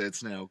 as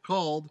it's now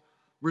called,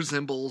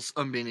 resembles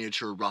a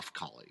miniature Rough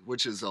Collie,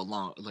 which is a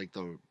long, like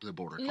the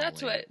border collie.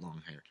 That's what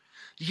long hair.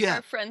 Yeah,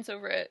 our friends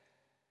over at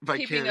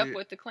Keeping Up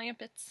with the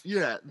Clampets.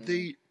 Yeah,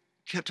 they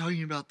kept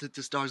talking about that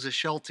this dog's a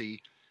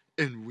Sheltie,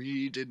 and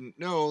we didn't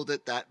know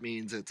that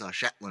means it's a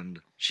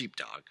Shetland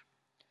sheepdog.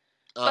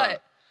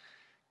 But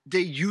they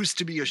used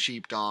to be a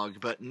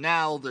sheepdog, but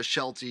now the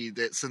Sheltie,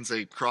 that since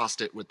they crossed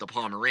it with the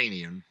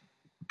Pomeranian,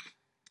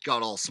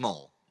 got all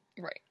small.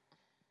 Right.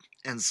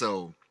 And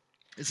so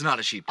it's not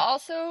a sheepdog.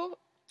 Also,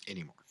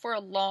 anymore. For a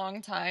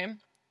long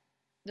time,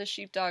 the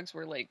sheepdogs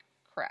were like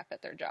crap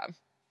at their job.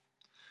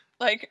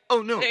 Like,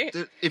 oh no!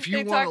 If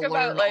you want to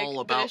learn all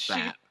about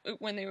that,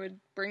 when they would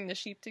bring the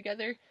sheep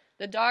together,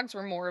 the dogs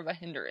were more of a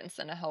hindrance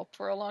than a help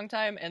for a long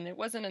time, and it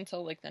wasn't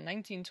until like the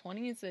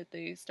 1920s that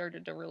they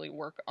started to really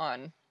work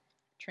on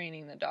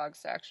training the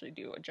dogs to actually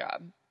do a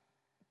job.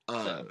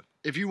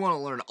 If you want to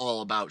learn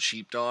all about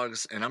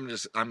sheepdogs, and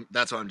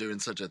that's why I'm doing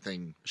such a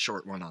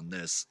short one on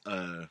this,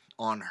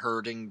 on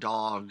herding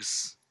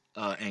dogs,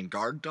 and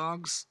guard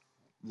dogs,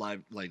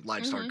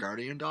 livestock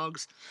guardian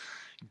dogs,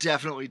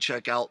 definitely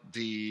check out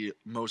the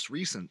most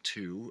recent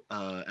 2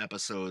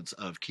 episodes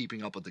of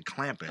Keeping Up with the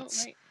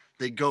Clampets. Oh, right.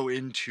 They go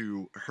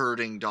into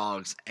herding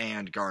dogs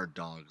and guard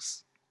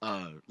dogs,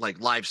 like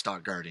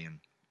livestock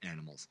guardian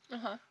animals,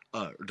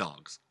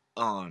 dogs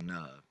on.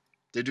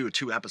 They do a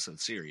 2-episode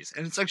series,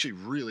 and it's actually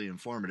really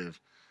informative.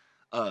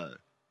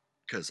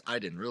 Because I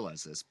didn't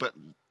realize this, but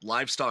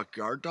livestock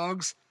guard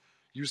dogs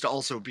used to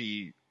also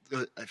be,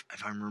 if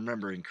I'm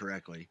remembering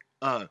correctly,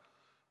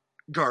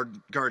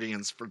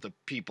 guardians for the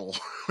people,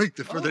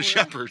 for the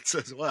shepherds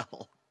as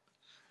well.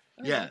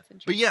 Oh, yeah,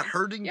 but yeah,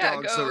 herding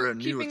dogs are a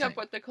new thing. Keeping Up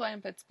with the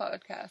Clampets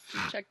podcast.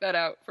 Check that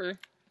out for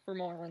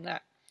more on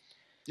that.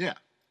 Yeah,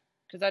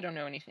 because I don't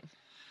know anything.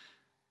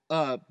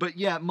 But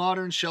yeah,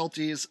 modern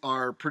Shelties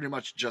are pretty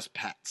much just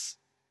pets.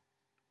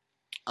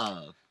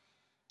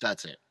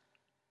 That's it.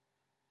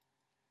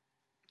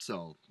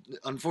 So,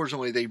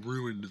 unfortunately, they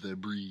ruined the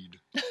breed.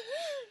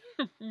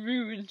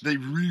 They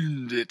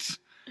ruined it.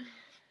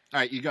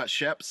 Alright, you got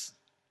Sheps?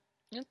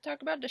 Let's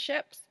talk about the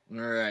Sheps.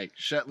 Alright,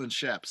 Shetland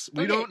Sheps.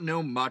 We don't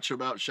know much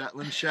about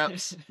Shetland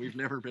Sheps. We've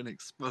never been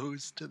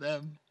exposed to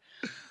them.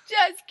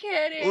 Just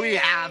kidding. We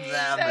have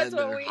them. That's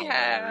what we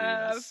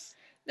have.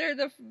 They're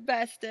the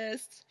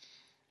bestest.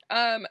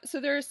 So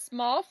they're a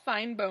small,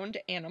 fine-boned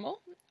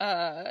animal.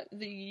 Oh,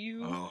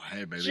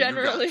 hey, baby,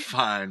 generally you got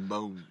fine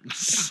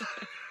bones.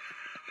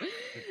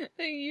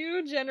 The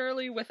ewe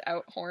generally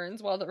without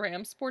horns, while the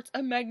ram sports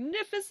a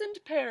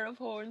magnificent pair of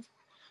horns.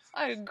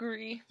 I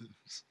agree.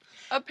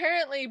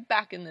 Apparently,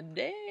 back in the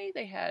day,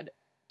 they had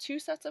 2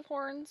 sets of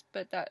horns,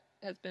 but that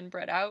has been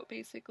bred out,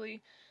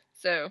 basically.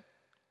 So,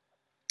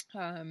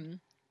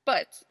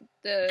 but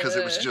because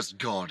it was just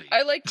gaudy.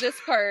 I like this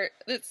part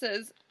that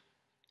says,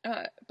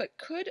 but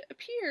could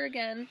appear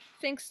again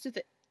thanks to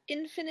the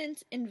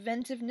infinite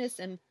inventiveness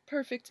and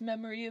perfect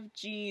memory of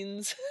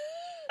genes.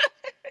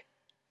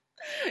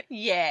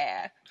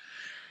 Yeah.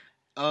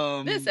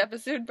 This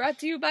episode brought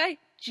to you by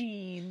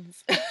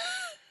genes.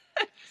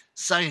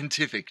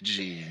 Scientific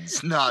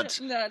genes, not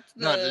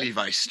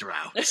Levi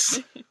Strauss.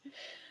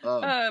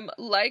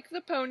 Like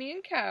the pony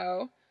and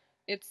cow,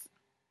 it's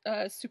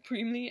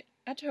supremely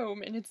at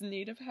home in its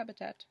native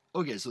habitat.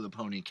 Okay, so the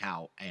pony,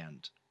 cow,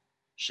 and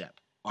Shep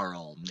are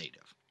all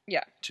native.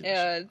 Yeah.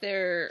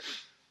 They're,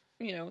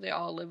 they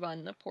all live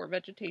on the poor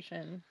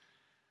vegetation.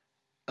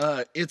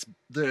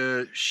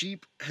 The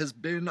sheep has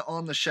been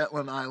on the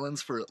Shetland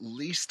Islands for at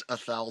least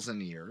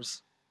 1,000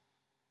 years.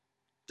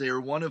 They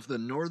are one of the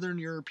Northern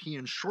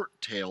European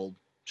short-tailed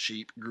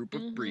sheep group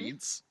of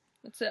breeds.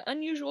 It's an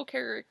unusual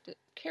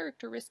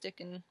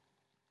characteristic in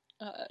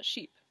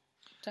sheep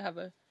to have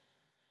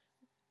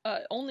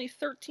only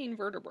 13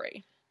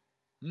 vertebrae.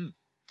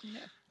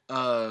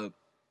 Yeah.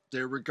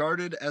 They're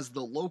regarded as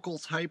the local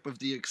type of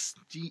the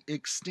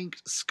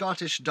extinct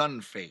Scottish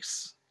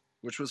Dunface,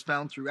 which was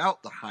found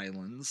throughout the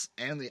Highlands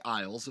and the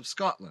Isles of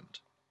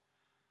Scotland.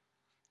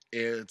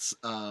 It's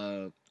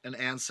an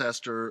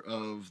ancestor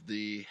of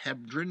the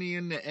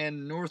Hebridean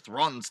and North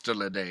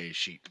Ronstalladae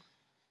sheep.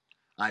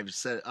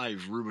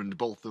 I've ruined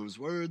both those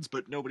words,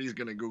 but nobody's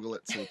gonna Google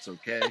it, so it's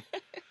okay.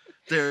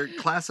 They're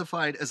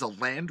classified as a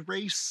land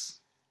race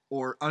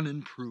or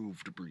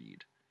unimproved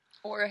breed.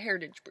 Or a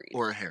heritage breed.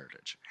 Or a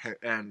heritage.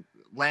 And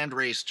land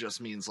race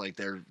just means like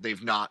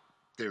they've not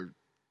been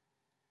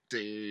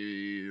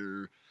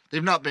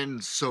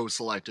so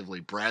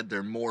selectively bred.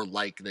 They're more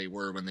like they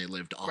were when they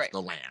lived off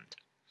the land.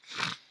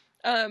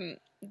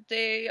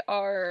 They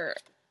are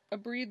a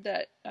breed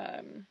that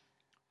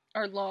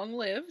are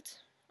long-lived.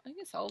 I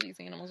guess all these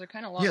animals are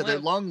kind of long-lived. Yeah,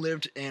 they're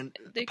long-lived, and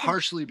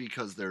partially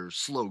because they're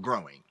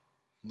slow-growing.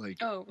 Like,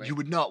 you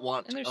would not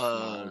want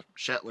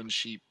Shetland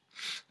sheep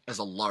as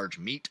a large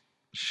meat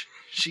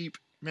sheep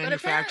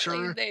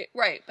manufacturer.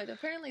 But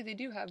apparently they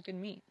do have good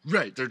meat.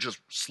 Right, they're just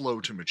slow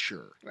to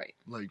mature. Right.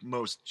 Like,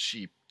 most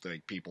sheep,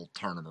 like, people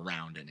turn them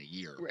around in a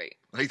year. Right.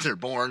 Like, they're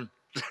born,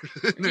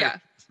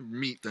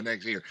 meat the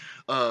next year.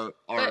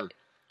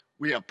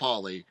 We have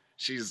Polly.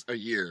 She's a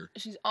year.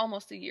 She's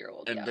almost a year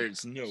old, and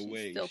there's no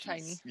way. She's still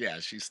tiny. Yeah,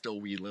 she's still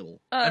wee little.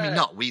 I mean,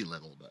 not wee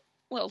little, but...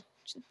 Well,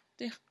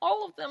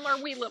 all of them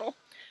are wee little.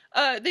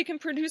 They can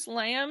produce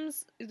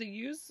lambs. The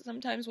ewes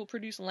sometimes will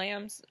produce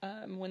lambs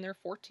when they're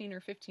 14 or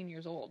 15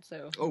 years old.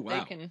 So they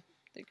can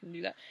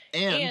do that.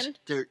 And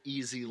they're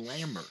easy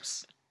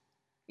lambers.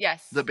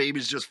 Yes. The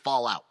babies just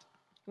fall out.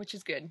 Which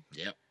is good.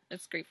 Yep.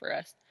 That's great for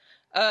us.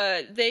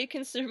 They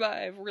can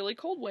survive really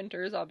cold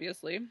winters,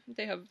 obviously.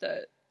 They have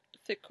the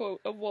thick coat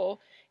of wool.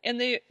 And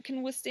they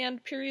can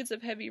withstand periods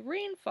of heavy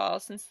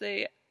rainfall since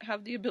they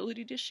have the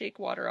ability to shake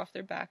water off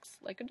their backs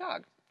like a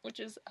dog. Which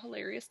is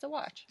hilarious to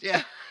watch.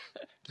 Yeah.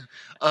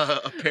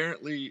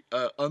 Apparently,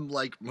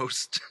 unlike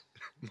most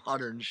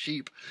modern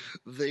sheep,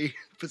 they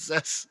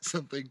possess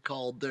something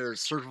called their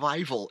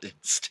survival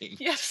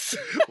instinct. Yes.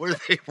 Where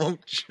they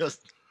won't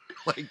just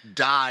like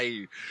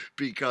die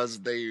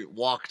because they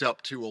walked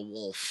up to a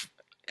wolf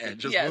and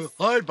just Yes.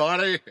 hi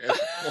buddy, and the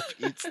wolf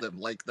eats them.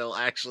 Like they'll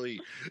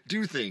actually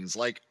do things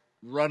like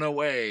run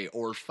away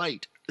or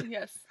fight.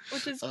 Yes,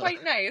 which is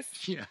quite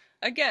nice. Yeah.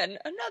 Again,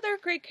 another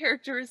great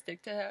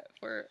characteristic to have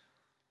for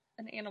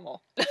an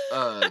animal.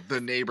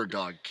 The neighbor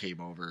dog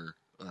came over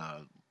I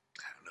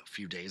don't know, a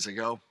few days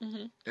ago,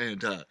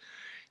 and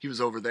he was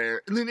over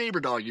there, and the neighbor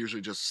dog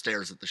usually just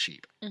stares at the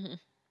sheep.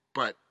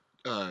 But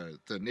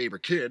the neighbor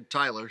kid,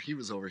 Tyler, he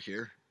was over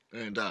here,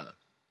 and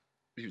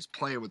he was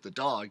playing with the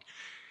dog,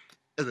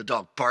 and the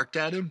dog barked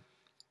at him.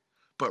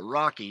 But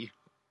Rocky,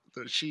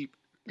 the sheep,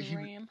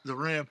 the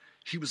ram,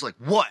 he was like,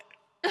 "What?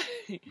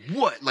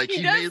 What?" Like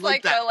he made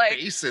like that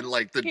face and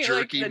like the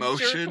jerky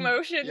motion. Jerk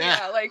motion,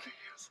 yeah.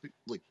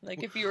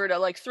 Like if you were to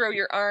like throw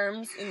your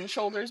arms and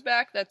shoulders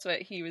back, that's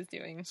what he was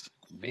doing.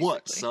 Basically.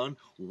 What, son?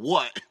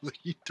 What? Like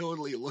he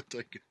totally looked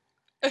like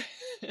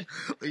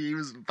he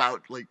was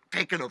about like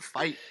picking a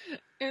fight.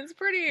 It's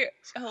pretty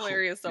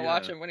hilarious to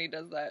watch him when he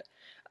does that.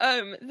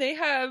 They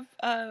have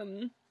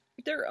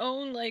their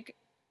own like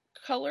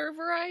color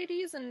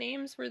varieties and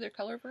names for their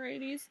color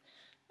varieties.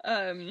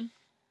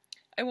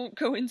 I won't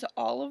go into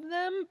all of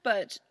them,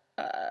 but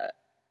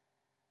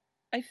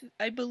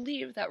I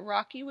believe that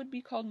Rocky would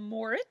be called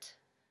Morit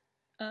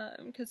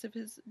because of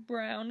his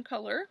brown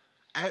color.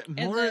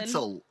 Morit's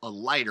a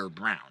lighter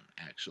brown,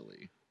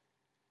 actually.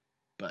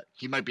 But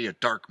he might be a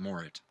dark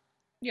Morit.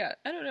 Yeah,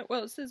 I don't know.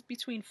 Well, it says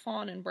between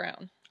fawn and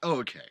brown. Oh,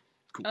 okay.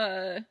 Cool.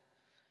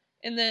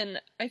 And then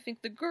I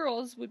think the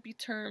girls would be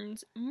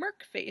termed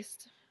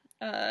merc-faced,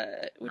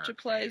 which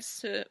applies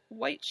to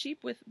white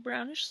sheep with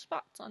brownish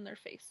spots on their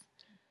face.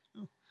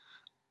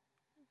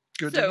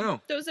 Good to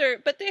know. Those are,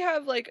 but they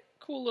have like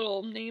cool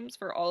little names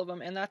for all of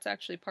them, and that's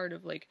actually part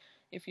of like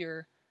if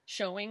you're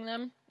showing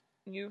them,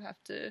 you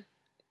have to.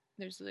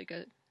 There's like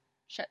a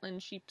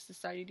Shetland Sheep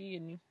Society,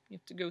 and you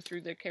have to go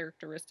through the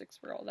characteristics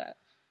for all that.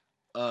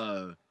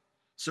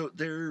 So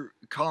they're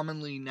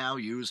commonly now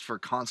used for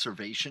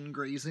conservation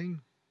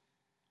grazing.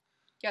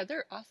 Yeah,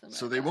 they're awesome.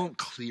 So they won't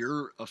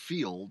clear a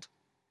field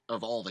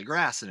of all the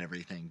grass and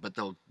everything, but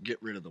they'll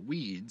get rid of the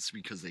weeds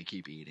because they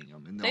keep eating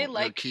them, and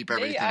they'll keep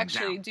everything down. They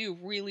actually do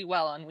really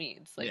well on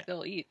weeds. Like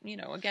they'll eat,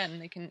 again,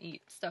 they can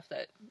eat stuff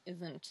that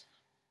isn't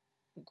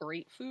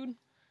great food,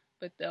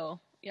 but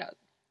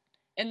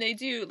and they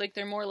do, like,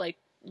 they're more like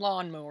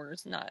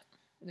lawnmowers,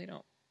 they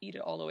don't eat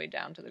it all the way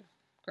down to the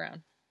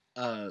ground.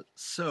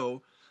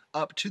 So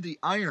up to the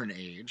Iron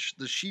Age,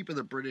 the sheep of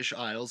the British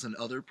Isles and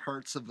other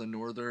parts of the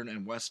northern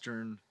and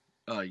western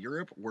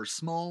Europe were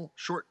small,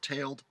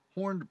 short-tailed,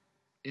 horned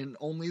in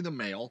only the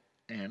male,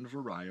 and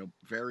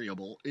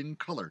variable in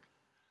color.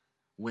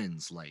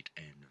 Winds light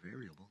and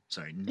variable.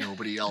 Sorry,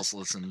 nobody else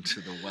listened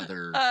to the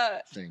weather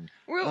thing.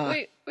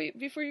 Wait,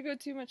 before you go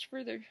too much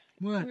further.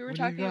 What? We were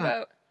talking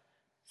about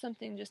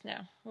something just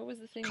now. What was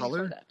the thing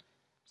before that?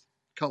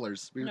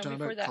 Colors. We were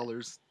talking about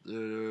colors.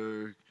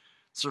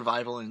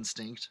 Survival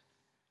instinct.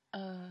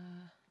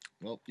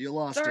 Well, you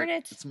lost it. Darn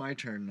it. It's my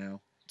turn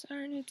now.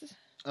 Darn it.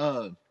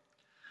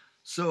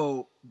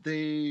 So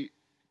they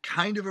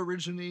kind of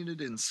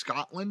originated in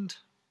Scotland,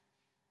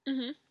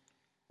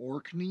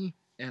 Orkney,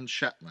 and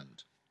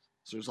Shetland.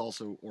 So there's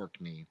also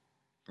Orkney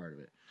part of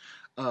it.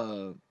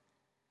 I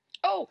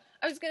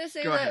was going to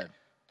say Go ahead.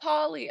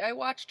 Polly, I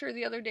watched her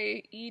the other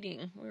day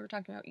eating. We were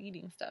talking about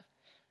eating stuff.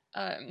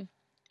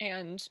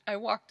 And I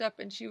walked up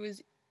and she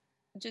was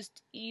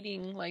just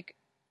eating like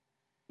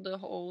the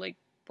whole like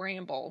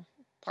bramble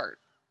part.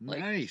 Like,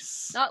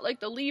 nice. Not like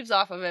the leaves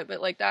off of it,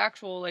 but like the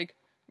actual like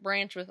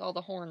branch with all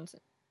the horns.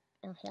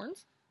 Or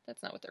horns?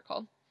 That's not what they're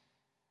called.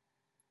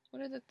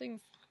 What are the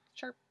things,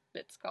 sharp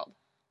bits called?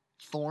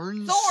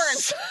 Thorns?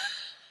 Thorns!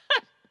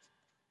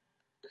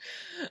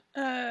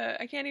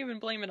 I can't even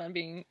blame it on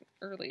being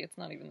early. It's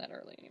not even that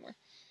early anymore.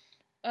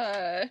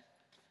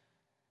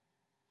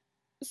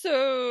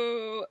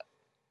 So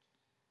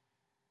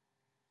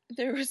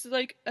there was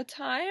like a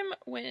time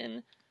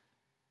when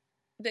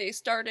they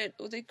started,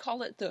 they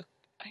call it I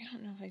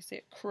don't know how you say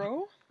it,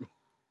 crow?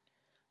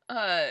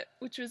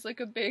 Which was like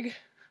a big,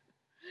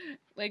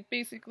 like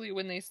basically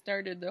when they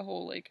started the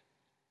whole like,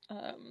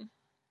 let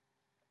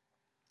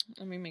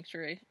me make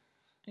sure I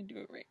do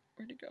it right.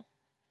 Where'd it go?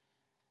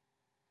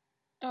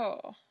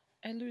 Oh,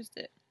 I lost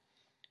it.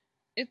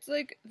 It's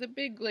like the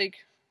big,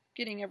 like,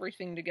 getting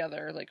everything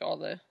together, like all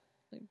the,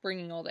 like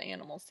bringing all the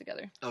animals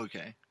together.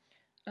 Okay.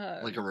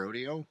 Like a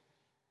rodeo?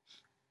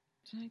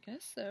 I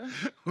guess so.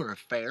 Or a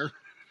fair?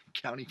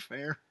 County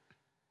fair?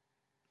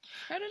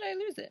 How did I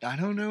lose it? I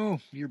don't know.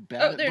 You're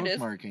bad at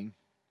bookmarking.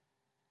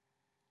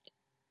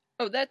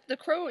 Oh, the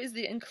crow is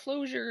the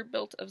enclosure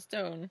built of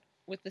stone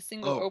with the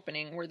single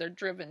opening where they're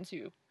driven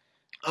to.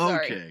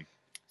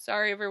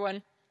 Sorry,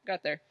 everyone.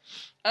 Got there.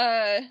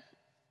 And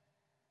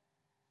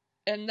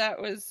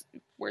that was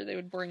where they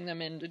would bring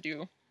them in to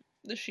do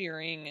the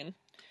shearing. And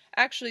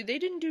actually, they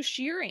didn't do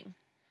shearing.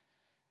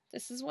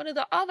 This is one of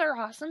the other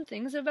awesome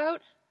things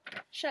about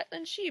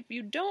Shetland sheep.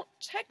 You don't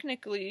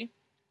technically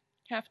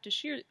have to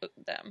shear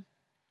them.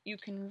 You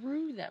can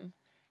rue them.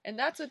 And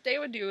that's what they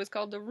would do. It's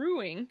called the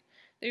rooing.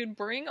 They would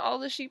bring all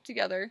the sheep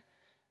together,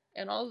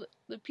 and all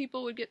the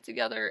people would get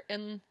together,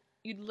 and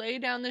you'd lay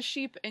down the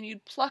sheep and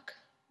you'd pluck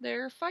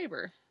their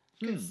fiber.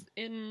 Because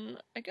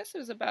I guess it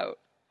was about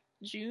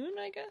June,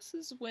 I guess,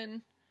 is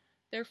when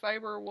their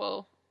fiber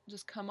will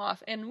just come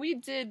off. And we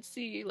did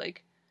see,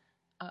 like,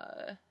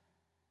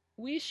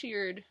 we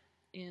sheared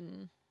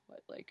in,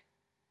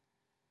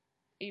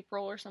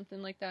 April or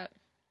something like that.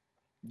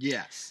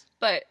 Yes.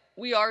 But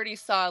we already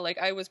saw, like,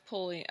 I was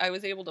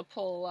able to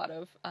pull a lot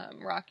of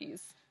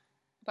Rocky's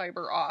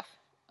fiber off.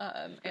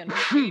 And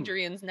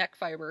Adrian's neck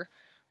fiber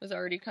was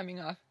already coming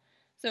off.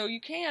 So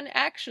you can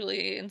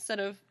actually, instead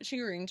of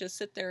shearing, just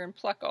sit there and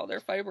pluck all their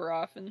fiber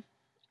off. And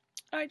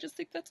I just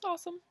think that's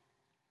awesome.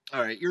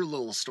 All right, your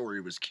little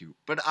story was cute,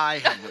 but I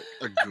have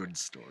a good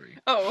story.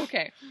 Oh,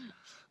 okay.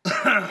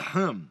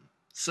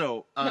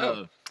 So,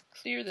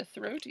 clear the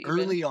throat even.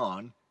 Early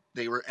on,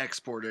 they were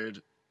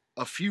exported,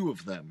 a few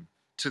of them,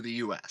 to the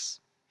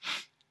U.S.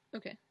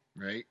 Okay.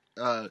 Right?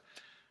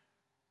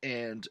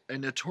 And a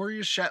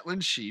notorious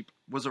Shetland sheep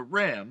was a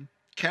ram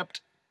kept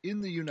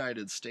in the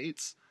United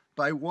States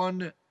by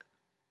one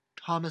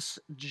Thomas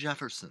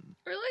Jefferson.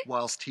 Really?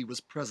 Whilst he was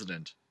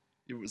president.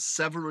 It was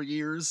several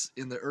years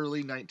in the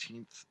early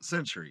 19th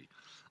century.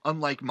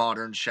 Unlike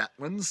modern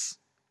Shetlands,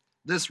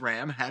 this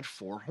ram had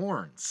 4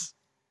 horns.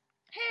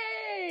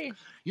 Hey!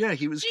 Yeah,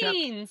 he was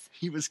Jeans.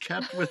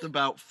 kept with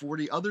about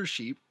 40 other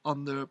sheep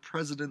on the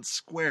President's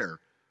Square,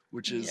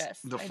 which is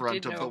the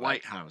front of the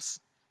White House.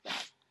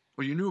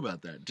 Well, you knew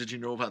about that. Did you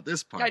know about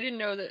this part? I didn't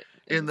know that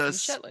it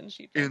was Shetland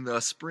sheep. In the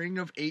spring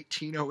of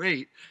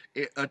 1808,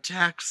 it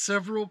attacked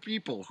several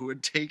people who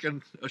had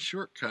taken a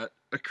shortcut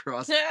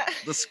across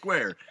the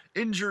square,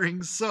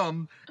 injuring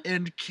some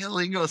and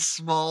killing a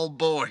small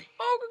boy.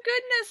 Oh,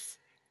 goodness.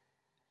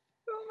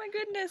 Oh, my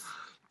goodness.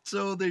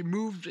 So they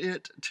moved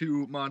it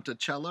to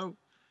Monticello,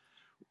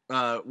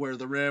 where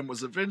the ram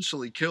was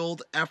eventually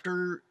killed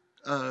after...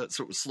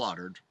 so it was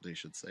slaughtered, they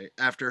should say,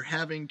 after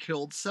having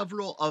killed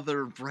several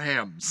other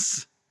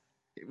rams.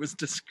 It was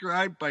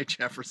described by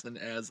Jefferson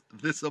as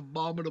this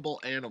abominable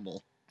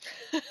animal.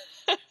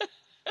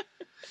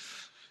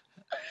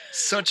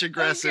 Such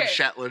aggressive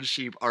Shetland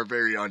sheep are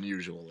very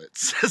unusual, it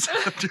says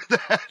after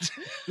that.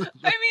 I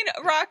mean,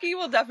 Rocky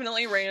will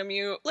definitely ram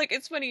you. Like,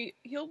 it's funny,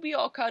 he'll be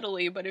all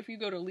cuddly, but if you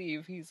go to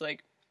leave, he's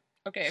like,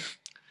 okay.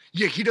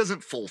 Yeah, he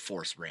doesn't full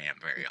force ram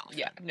very often.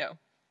 Yeah, no.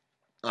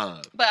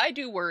 But I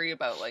do worry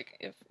about, like,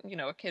 if,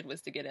 a kid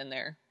was to get in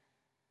there,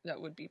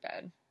 that would be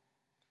bad.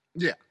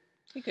 Yeah.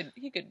 He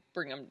could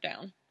bring them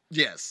down.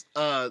 Yes.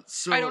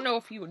 So I don't know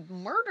if he would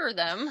murder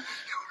them.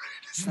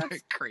 Isn't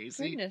that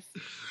crazy? Goodness.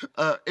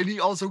 And he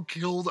also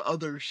killed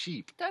other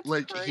sheep. That's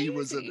crazy. He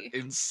was an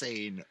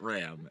insane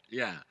ram.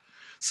 Yeah.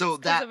 So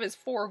because of his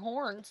 4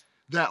 horns.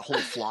 That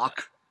whole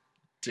flock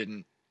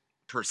didn't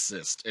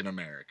persist in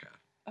America.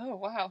 Oh,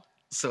 wow.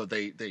 So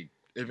they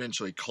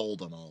eventually culled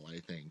them all, I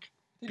think.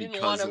 They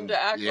didn't want him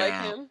to act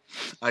like him?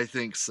 I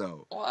think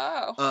so.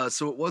 Wow.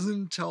 So it wasn't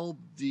until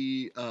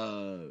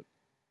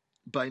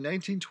by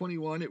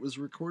 1921 it was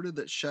recorded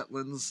that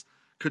Shetlands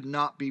could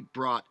not be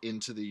brought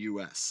into the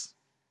U.S.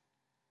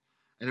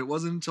 And it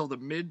wasn't until the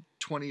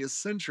mid-20th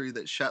century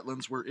that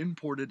Shetlands were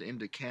imported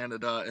into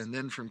Canada and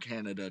then from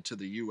Canada to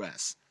the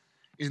U.S.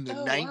 in the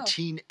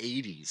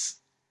 1980s.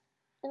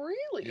 Wow.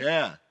 Really?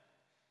 Yeah.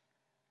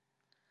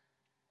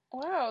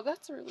 Wow,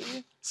 that's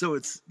really... So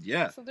it's,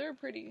 So they're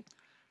pretty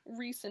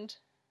recent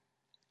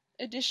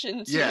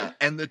addition to... Yeah,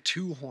 and the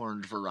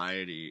 2-horned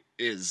variety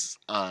is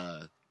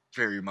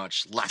very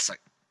much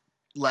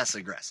less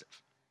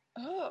aggressive.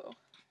 Oh.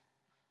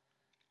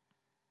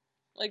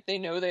 Like, they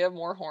know they have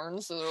more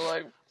horns, so they're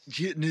like...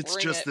 Yeah, and it's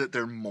just that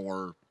they're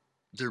more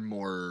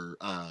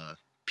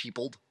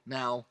peopled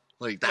now.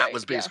 Like, that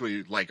was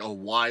basically like a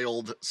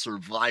wild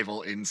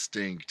survival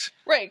instinct.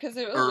 Right, because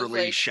it was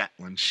early like,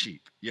 Shetland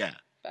sheep. Yeah.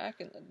 Back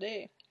in the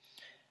day.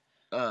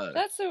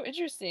 That's so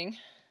interesting.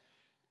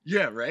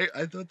 Yeah, right?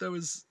 I thought it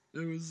was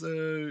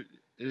a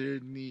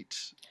neat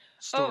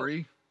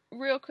story. Oh,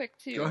 real quick,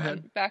 too. Go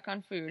ahead. Back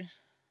on food.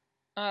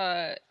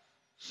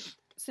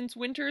 Since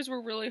winters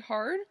were really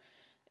hard,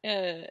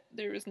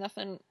 there was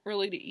nothing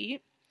really to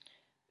eat.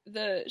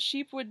 The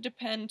sheep would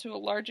depend to a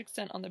large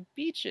extent on the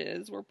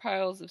beaches where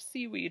piles of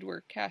seaweed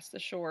were cast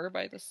ashore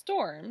by the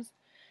storms.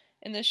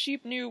 And the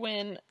sheep knew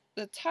when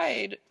the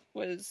tide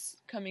was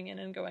coming in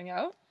and going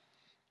out.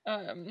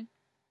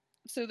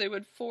 So they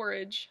would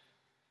forage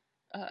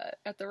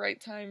at the right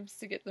times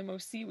to get the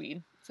most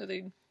seaweed.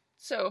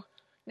 So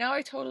now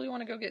I totally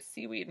want to go get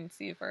seaweed and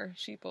see if our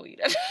sheep will eat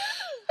it.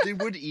 They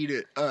would eat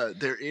it.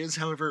 There is,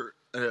 however,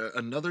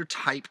 another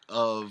type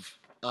of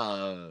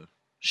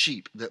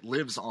sheep that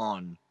lives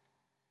on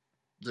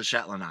the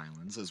Shetland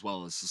Islands as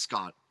well as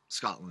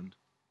Scotland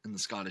and the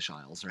Scottish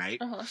Isles,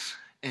 right? Uh-huh.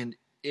 And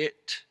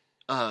it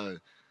so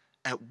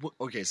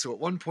at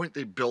one point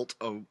they built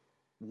a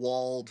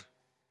walled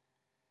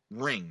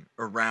ring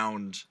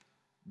around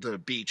the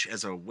beach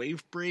as a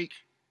wave break.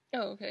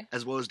 Oh, okay.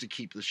 As well as to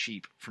keep the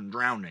sheep from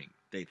drowning,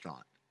 they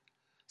thought.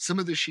 Some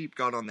of the sheep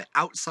got on the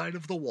outside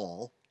of the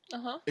wall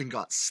Uh-huh. and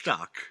got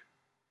stuck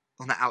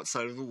on the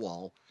outside of the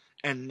wall,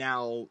 and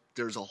now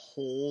there's a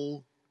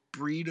whole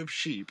breed of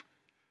sheep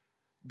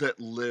that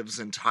lives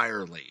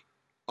entirely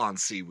on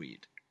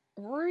seaweed.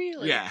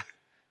 Really? Yeah.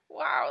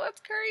 Wow,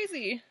 that's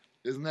crazy.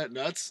 Isn't that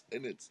nuts?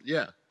 And it's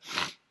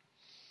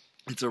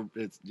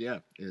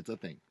a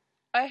thing.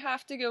 I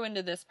have to go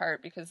into this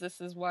part because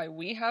this is why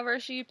we have our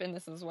sheep, and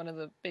this is one of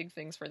the big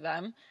things for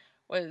them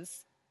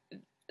was,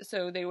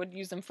 so they would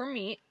use them for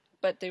meat,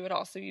 but they would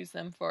also use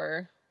them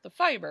for the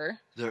fiber.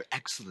 They're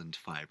excellent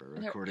fiber,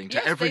 They're- according to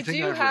yes, everything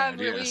they do I've have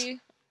read. really Yes.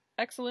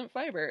 excellent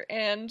fiber,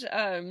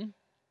 and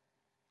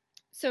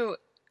so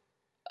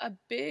a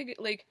big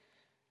like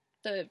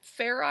the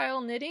Fair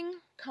Isle knitting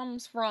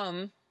comes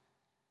from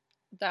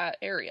that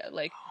area.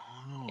 Like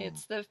Oh.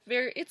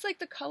 it's like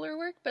the color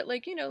work, but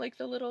like like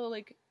the little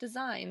like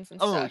designs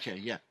and Oh, stuff. okay,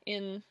 yeah.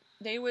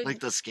 They would Like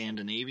the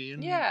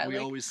Scandinavian. Yeah, We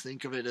like- always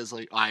think of it as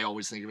like. I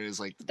always think of it as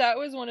like. that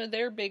was one of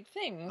their big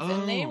things,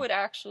 and they Oh. would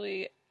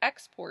actually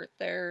export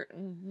their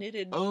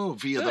knitted. Oh,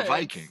 via the goods.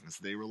 Vikings.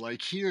 They were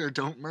like, here,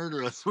 don't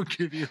murder us. We'll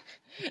give you.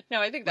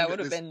 No, I think that Look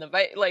would at have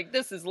been like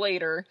this is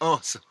later. Oh,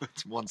 so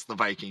it's once the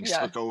Vikings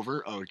Yeah. took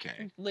over?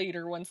 Okay.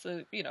 Later, once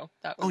the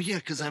that was Oh, yeah,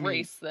 because the I mean,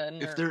 race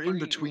then. if or they're in breed,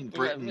 between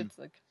whatever, Britain- it's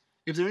like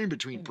if they're in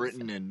between Maybe Britain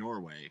some- and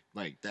Norway,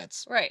 like,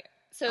 that's. right.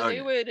 So Okay.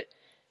 they would.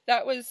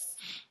 That was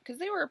because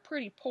they were a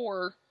pretty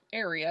poor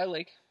area,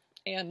 like,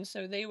 and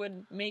so they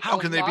would make. How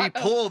a can they be lot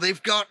of- poor?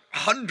 They've got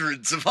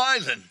hundreds of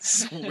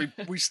islands.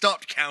 we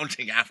stopped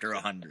counting after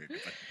 100.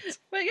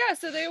 But yeah,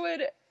 so they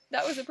would.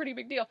 That was a pretty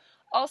big deal.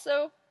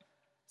 Also,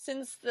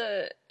 since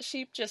the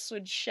sheep just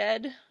would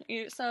shed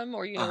some,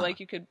 or Uh-huh. like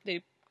you can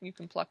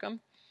pluck them.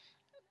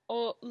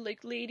 Oh,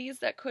 like ladies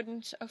that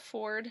couldn't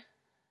afford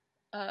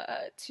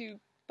to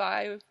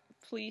buy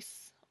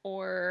fleece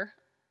or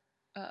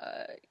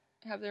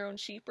have their own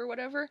sheep or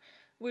whatever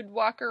would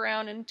walk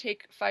around and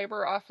take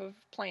fiber off of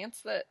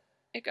plants that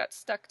it got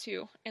stuck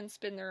to and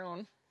spin their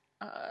own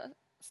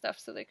stuff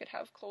so they could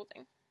have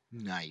clothing.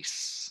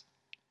 Nice.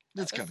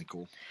 That's was- kind of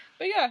cool.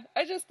 But yeah,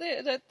 I just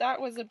think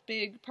that was a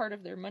big part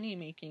of their money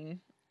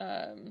making.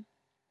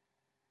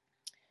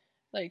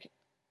 Like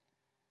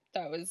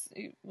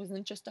it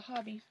wasn't just a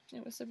hobby.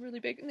 It was a really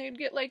big, and they'd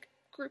get like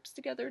groups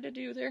together to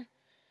do their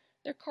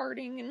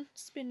carding and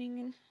spinning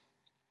and.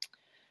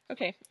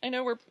 Okay, I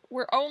know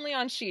we're only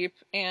on sheep,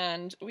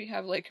 and we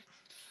have like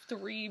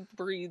 3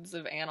 breeds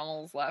of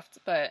animals left,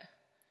 but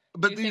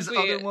But you these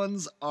think we- other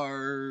ones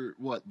are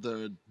what?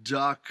 The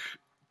duck,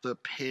 the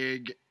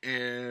pig,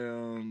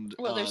 and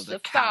well, there's the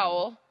cow.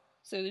 fowl.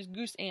 So there's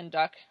goose and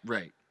duck,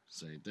 Right.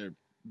 So they're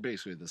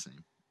basically the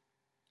same.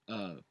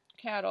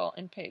 cattle,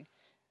 and pig.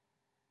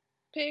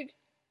 Pig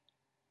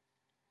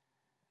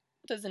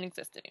doesn't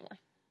exist anymore.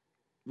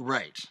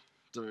 Right.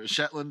 The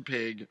Shetland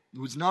pig,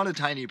 who's not a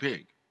tiny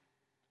pig,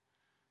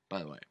 by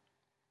the way,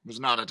 was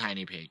not a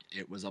tiny pig.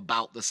 It was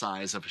about the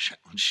size of a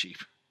Shetland sheep.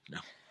 No.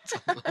 It's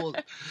a little-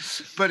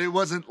 but it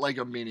wasn't like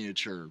a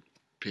miniature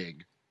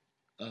pig.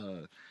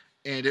 And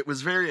it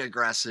was very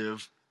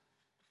aggressive.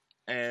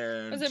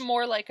 And Was it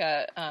more like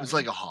a? it was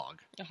like a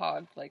hog. a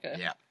hog, like a.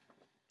 Yeah.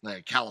 Like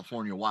a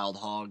California wild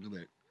hog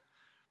that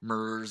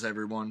murders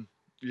everyone.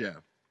 Yeah.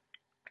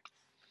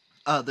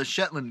 The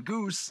Shetland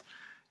goose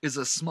is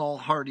a small,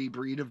 hardy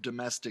breed of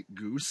domestic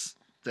goose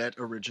that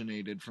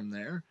originated from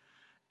there.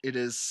 It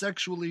is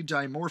sexually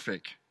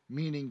dimorphic,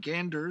 meaning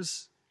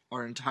ganders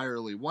are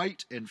entirely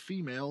white and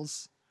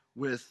females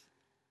with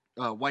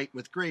white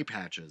with gray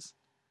patches.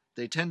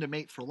 They tend to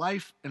mate for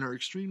life and are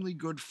extremely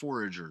good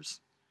foragers.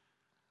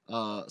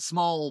 A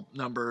small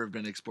number have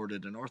been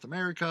exported to North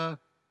America,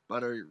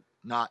 but are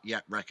not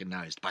yet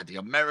recognized by the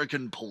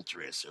American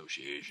Poultry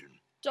Association.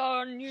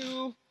 Darn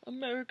you,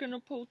 American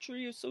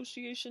Poultry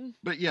Association.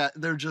 But yeah,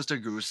 they're just a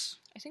goose.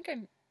 I think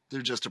I'm.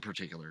 They're just a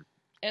particular.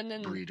 And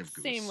then Breed of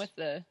same goose. with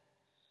the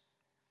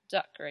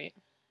duck, right?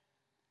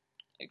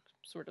 Like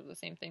sort of the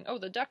same thing. Oh,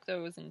 the duck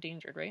though is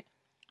endangered, right?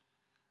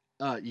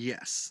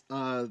 Yes.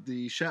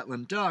 The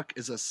Shetland duck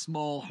is a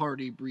small,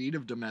 hardy breed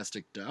of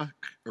domestic duck,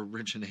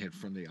 originated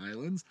from the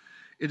islands.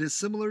 It is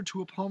similar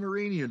to a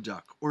Pomeranian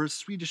duck or a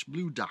Swedish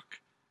blue duck.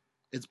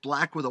 It's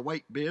black with a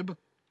white bib.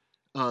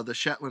 The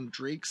Shetland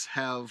drakes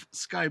have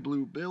sky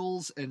blue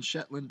bills, and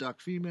Shetland duck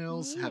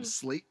females have Ooh.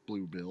 slate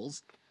blue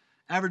bills.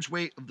 Average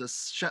weight of the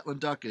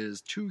Shetland duck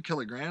is 2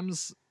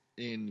 kilograms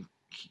in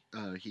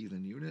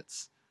heathen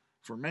units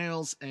for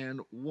males, and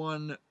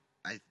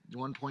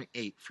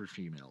 1.8 for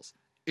females.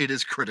 It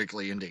is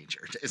critically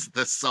endangered. Is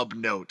the sub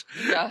note?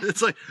 Yeah.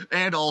 It's like,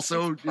 and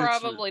also It's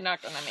probably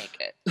not gonna make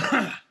it.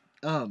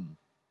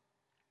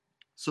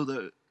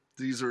 So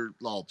these are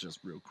all just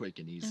real quick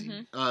and easy.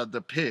 Mhm.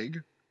 The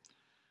pig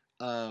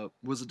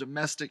was a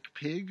domestic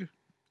pig,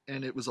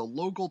 and it was a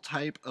local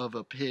type of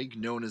a pig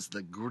known as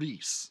the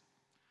Gris.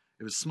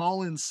 It was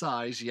small in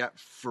size yet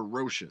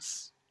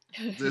ferocious.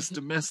 This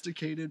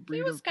domesticated breed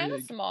He was of kind of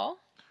pig, small.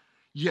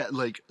 yeah,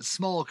 like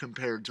small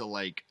compared to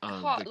like the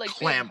Like big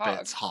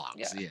Clampets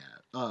hogs, hogs.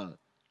 Yeah.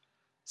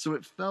 So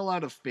it fell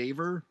out of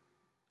favor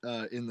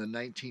in the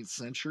 19th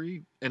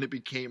century, and it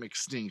became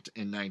extinct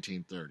in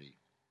 1930.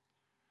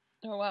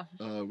 Oh, wow.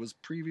 Was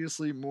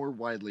previously more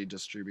widely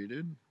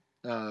distributed,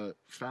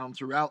 found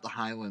throughout the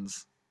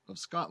Highlands of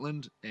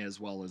Scotland as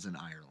well as in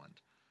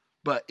Ireland.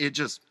 But it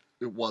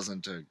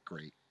wasn't a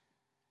great,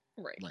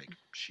 Right. like,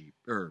 sheep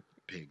or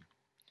pig.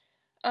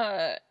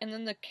 And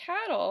then the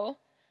cattle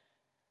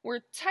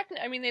were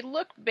I mean, they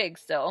look big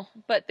still,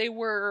 but they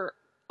were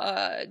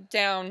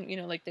down,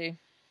 like they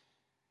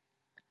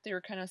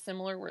were kind of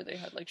similar where they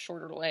had like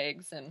shorter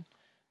legs and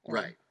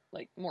Right.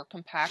 like more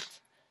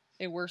compact.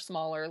 They were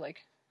smaller,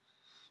 like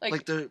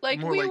the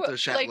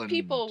Shetland, like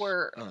people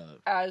were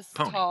as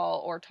pony.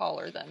 tall or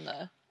taller than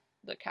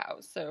the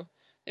cows. So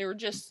they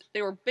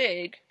were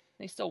big.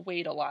 They still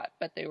weighed a lot,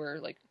 but they were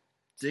like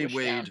they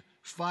weighed down.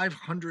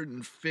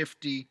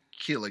 550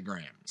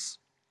 kilograms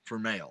for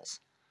males.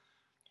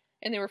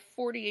 And they were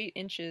 48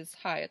 inches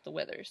high at the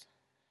withers.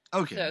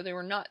 Okay. So they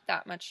were not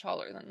that much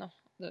taller than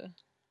the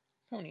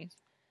ponies.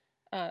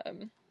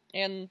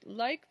 And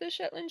like the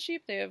Shetland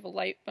sheep, they have a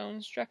light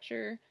bone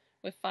structure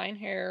with fine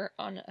hair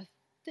on a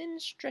thin,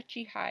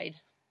 stretchy hide.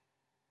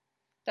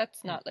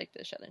 That's not like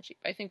the Shetland sheep.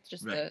 I think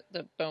just right.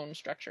 the bone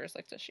structure is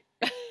like the sheep.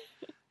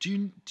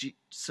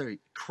 Sorry,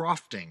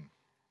 crofting.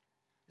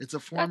 It's a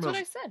form That's what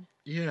I said.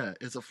 Yeah,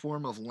 it's a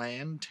form of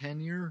land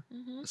tenure,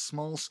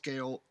 small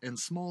scale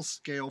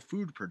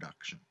food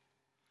production.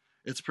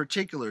 It's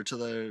particular to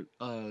the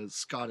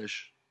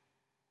Scottish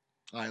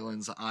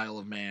islands, Isle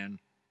of Man,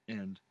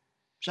 and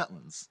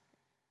Shetlands.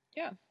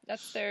 Yeah,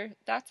 that's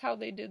how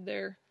they did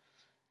their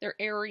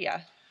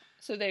area.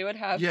 So they would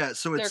have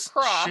so it's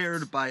croft.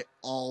 shared by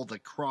all the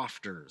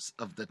crofters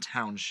of the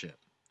township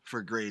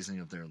for grazing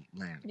of their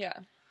land. Yeah.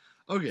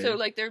 Okay. So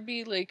like there'd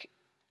be like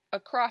a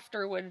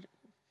crofter would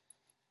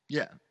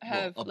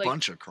have a like,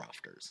 bunch of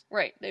crofters.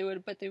 Right. They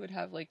would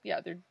have like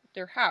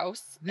their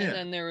house and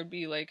then there would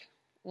be like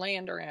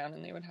land around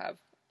and they would have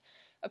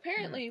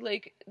apparently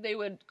like they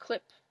would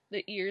clip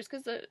the ears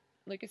because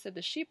like I said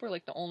the sheep were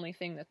like the only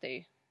thing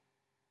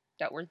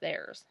that were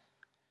theirs.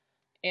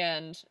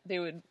 And they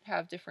would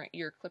have different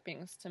ear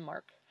clippings to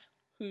mark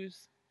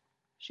whose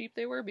sheep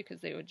they were because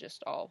they would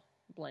just all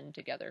blend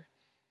together.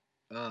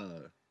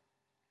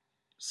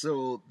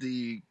 So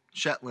the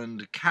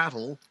Shetland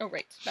cattle. Oh,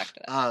 right. Back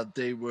to that.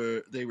 They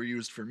were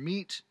used for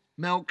meat,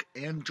 milk,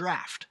 and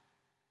draft.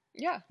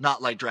 Yeah.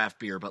 Not like draft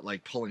beer, but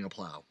like pulling a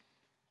plow.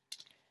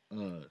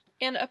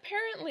 And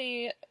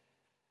apparently,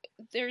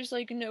 there's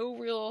like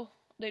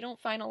they don't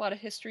find a lot of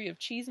history of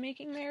cheese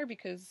making there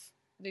because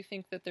they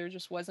think that there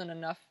just wasn't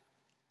enough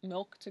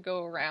milk to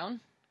go around.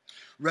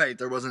 Right,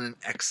 there wasn't an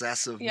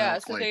excess of milk. Yeah,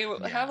 so they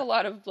have a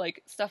lot of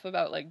like stuff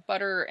about like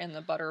butter and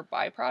the butter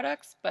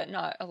byproducts, but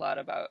not a lot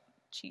about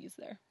cheese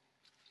there.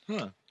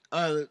 Huh.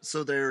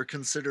 So they're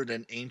considered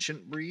an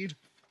ancient breed?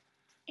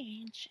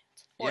 Ancient.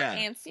 Or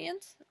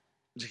ancient?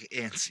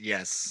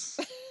 Yes.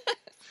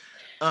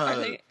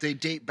 They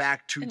date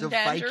back to the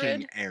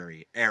Viking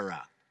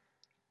era.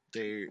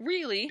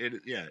 Really?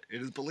 It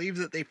is believed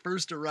that they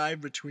first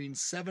arrived between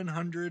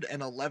 700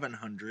 and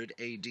 1100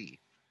 AD.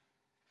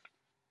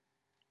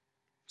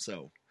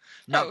 So,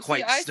 not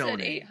quite Stone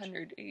Age. I said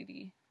 800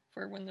 AD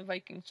for when the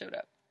Vikings showed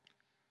up.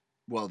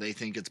 Well, they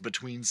think it's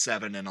between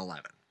 7 and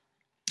 11.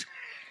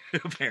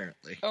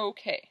 Apparently.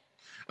 Okay.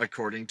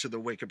 According to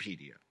the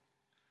Wikipedia.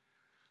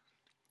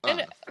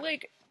 And,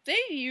 like,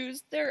 they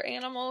used their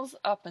animals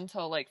up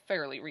until, like,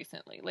 fairly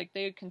recently. Like,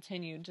 they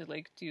continued to,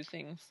 like, do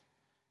things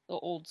the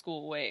old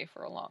school way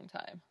for a long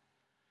time.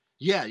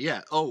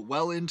 Yeah. Oh,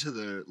 well into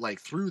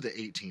through the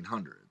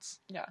 1800s.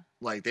 Yeah.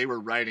 Like, they were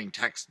writing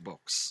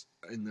textbooks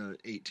in the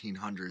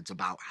 1800s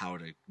about how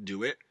to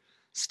do it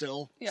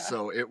still. Yeah.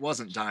 So it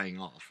wasn't dying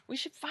off. We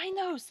should find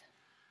those.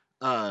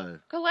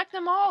 Collect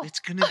them all. It's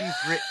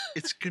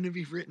gonna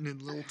be written in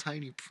little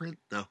tiny print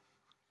though.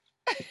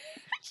 Just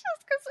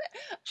because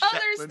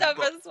other stuff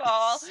is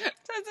small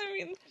doesn't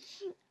mean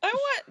I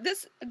want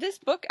this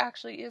book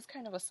actually is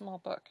kind of a small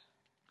book.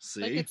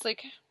 See? Like it's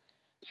like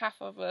half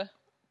of a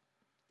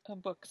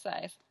book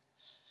size.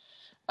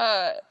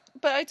 But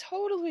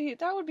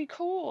that would be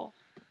cool.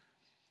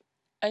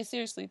 I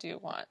seriously do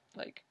want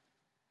like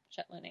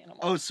Shetland animals.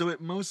 Oh, so it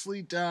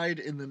mostly died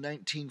in the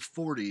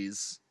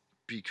 1940s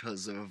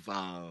because of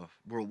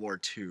World War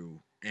II,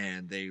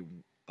 and they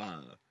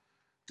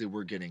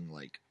were getting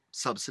like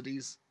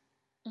subsidies.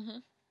 Mm-hmm.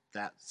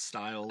 That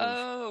style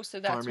of so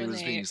that's farming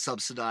was being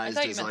subsidized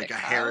as like a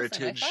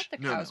heritage. I thought the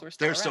cows were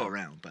they're still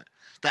around, but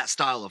that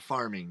style of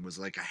farming was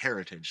like a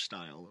heritage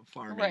style of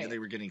farming, right. And they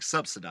were getting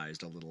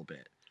subsidized a little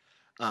bit.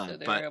 So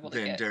but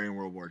then during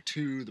World War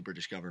II, the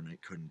British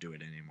government couldn't do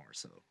it anymore,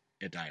 so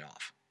it died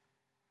off.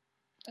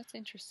 That's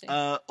interesting.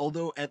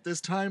 Although at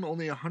this time,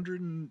 only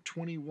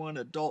 121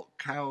 adult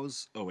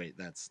cows. Oh wait,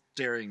 that's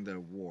during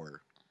the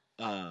war.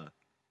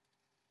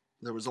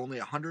 There was only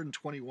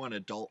 121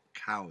 adult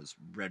cows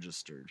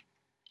registered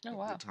at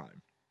the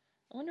time.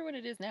 I wonder what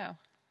it is now.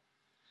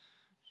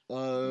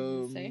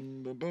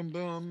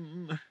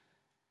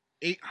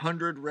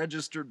 800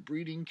 registered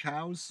breeding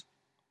cows.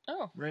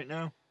 Oh. Right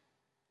now.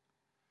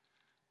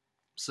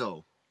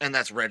 So, and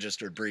that's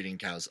registered breeding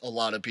cows. A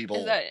lot of people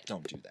Is that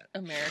don't do that.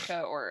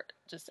 America or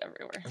just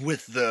everywhere?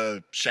 With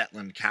the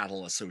Shetland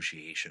Cattle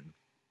Association.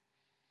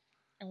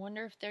 I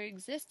wonder if they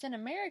exist in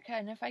America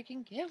and if I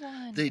can get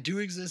one. They do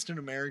exist in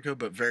America,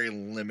 but very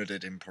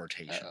limited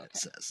importation, Oh, okay. it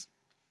says.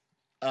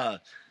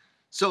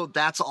 So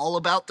that's all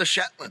about the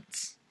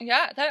Shetlands.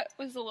 Yeah, that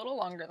was a little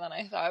longer than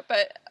I thought,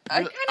 but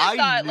I kind of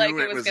thought like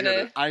it was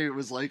gonna. I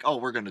was like, oh,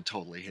 we're gonna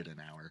totally hit an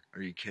hour.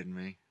 Are you kidding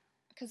me?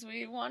 Because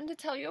we wanted to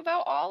tell you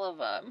about all of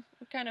them.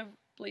 We kind of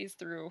blazed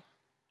through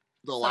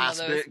The some last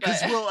of those, bit,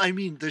 because but- well, I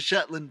mean, the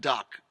Shetland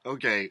duck.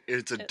 Okay,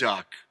 it's a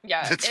duck.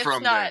 Yeah, It's it's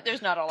from not. there.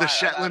 There's not a lot. The about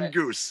Shetland it.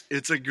 goose.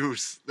 It's a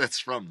goose that's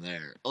from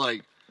there.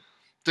 Like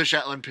the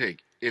Shetland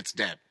pig. It's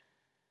dead.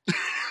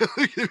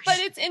 But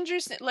it's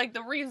interesting. Like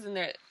the reason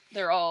that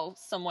they're all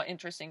somewhat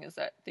interesting is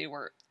that they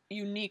were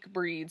unique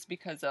breeds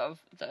because of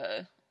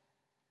the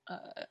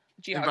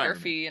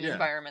geography and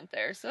environment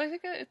there. So I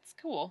think it's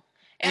cool.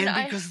 And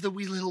because of the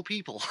wee little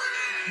people.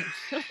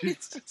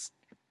 It's just...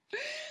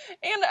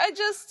 And I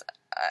just,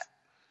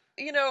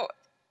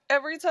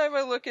 every time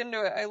I look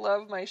into it, I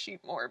love my sheep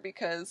more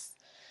because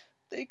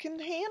they can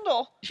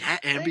handle. Yeah,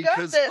 and They got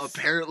because this.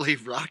 apparently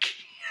Rocky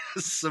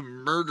has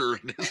some murder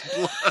in his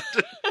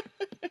blood.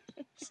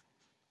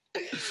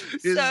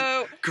 His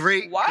So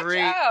watch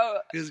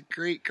out. His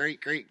great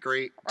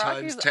Rocky's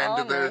times 10 to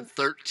on the this.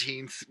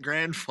 13th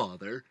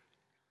grandfather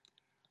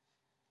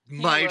He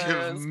might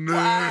have was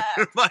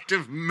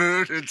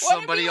murdered What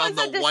somebody if he on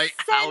the was a White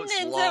House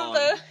descendant lawn.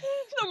 of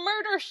the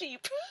murder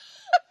sheep?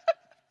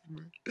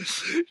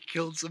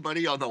 Killed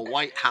somebody on the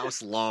White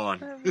House lawn.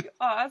 That'd be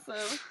awesome.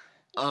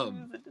 He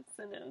Um, was a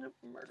descendant of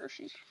a murder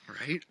sheep.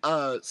 Right?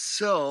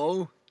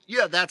 So,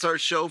 yeah, that's our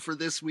show for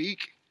this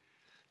week.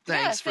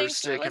 Thanks for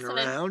sticking listening.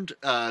 around.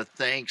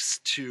 Thanks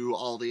to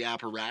all the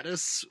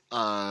apparatus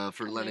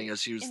for letting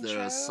us use the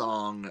intro.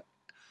 song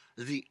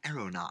The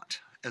Aeronaut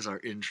as our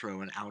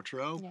intro and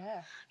outro.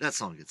 Yeah. That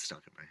song gets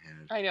stuck in my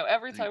head. I know.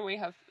 Every time we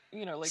have,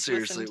 like, Seriously,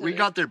 listened to we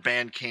got their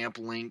Bandcamp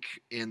link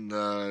in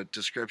the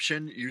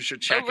description. You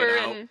should check it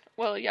out.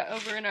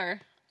 over in our,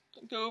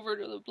 go over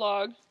to the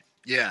blog.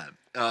 Yeah,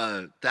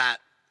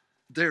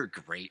 they're a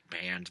great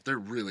band. They're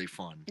really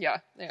fun. Yeah,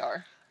 they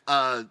are.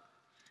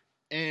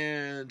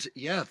 And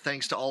yeah,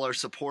 thanks to all our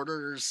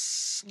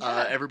supporters,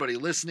 Yeah. everybody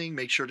listening.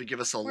 Make sure to give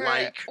us a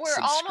We're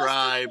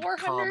subscribe,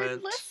 almost at 400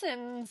 comment.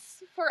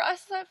 listens. For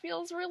us, that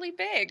feels really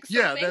big. So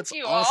Yeah, thank that's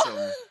you awesome.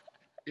 All.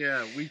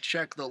 Yeah, we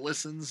check the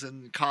listens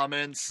and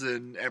comments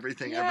and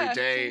everything Yeah, every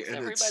day, thanks, and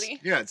everybody.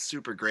 it's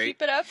super great.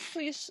 Keep it up,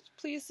 please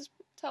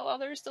tell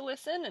others to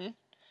listen, and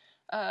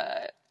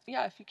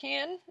if you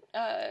can,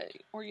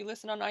 or you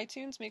listen on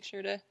iTunes, make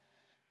sure to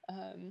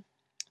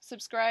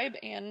subscribe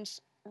and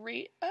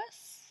rate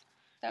us.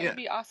 That would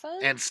be awesome.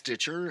 And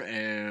Stitcher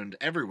and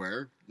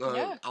everywhere.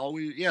 Yeah.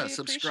 Always, We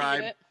subscribe,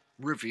 appreciate it.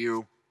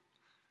 review,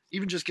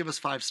 even just give us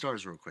 5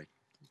 stars real quick.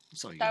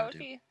 That's all you That gotta would do.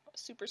 be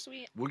super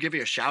sweet. We'll give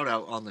you a shout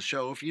out on the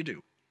show if you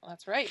do.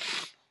 That's right.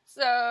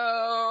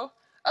 So,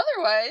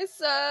 otherwise,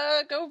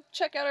 go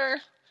check out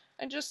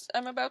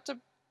I'm about to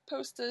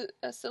post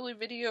a silly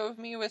video of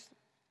me with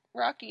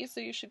Rocky,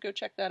 so you should go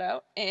check that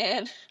out.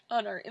 And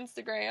on our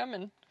Instagram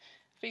and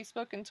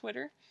Facebook and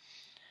Twitter.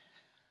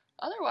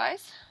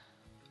 Otherwise,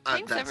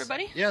 thanks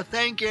everybody. Yeah,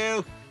 thank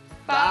you.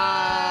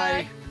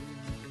 Bye. Bye.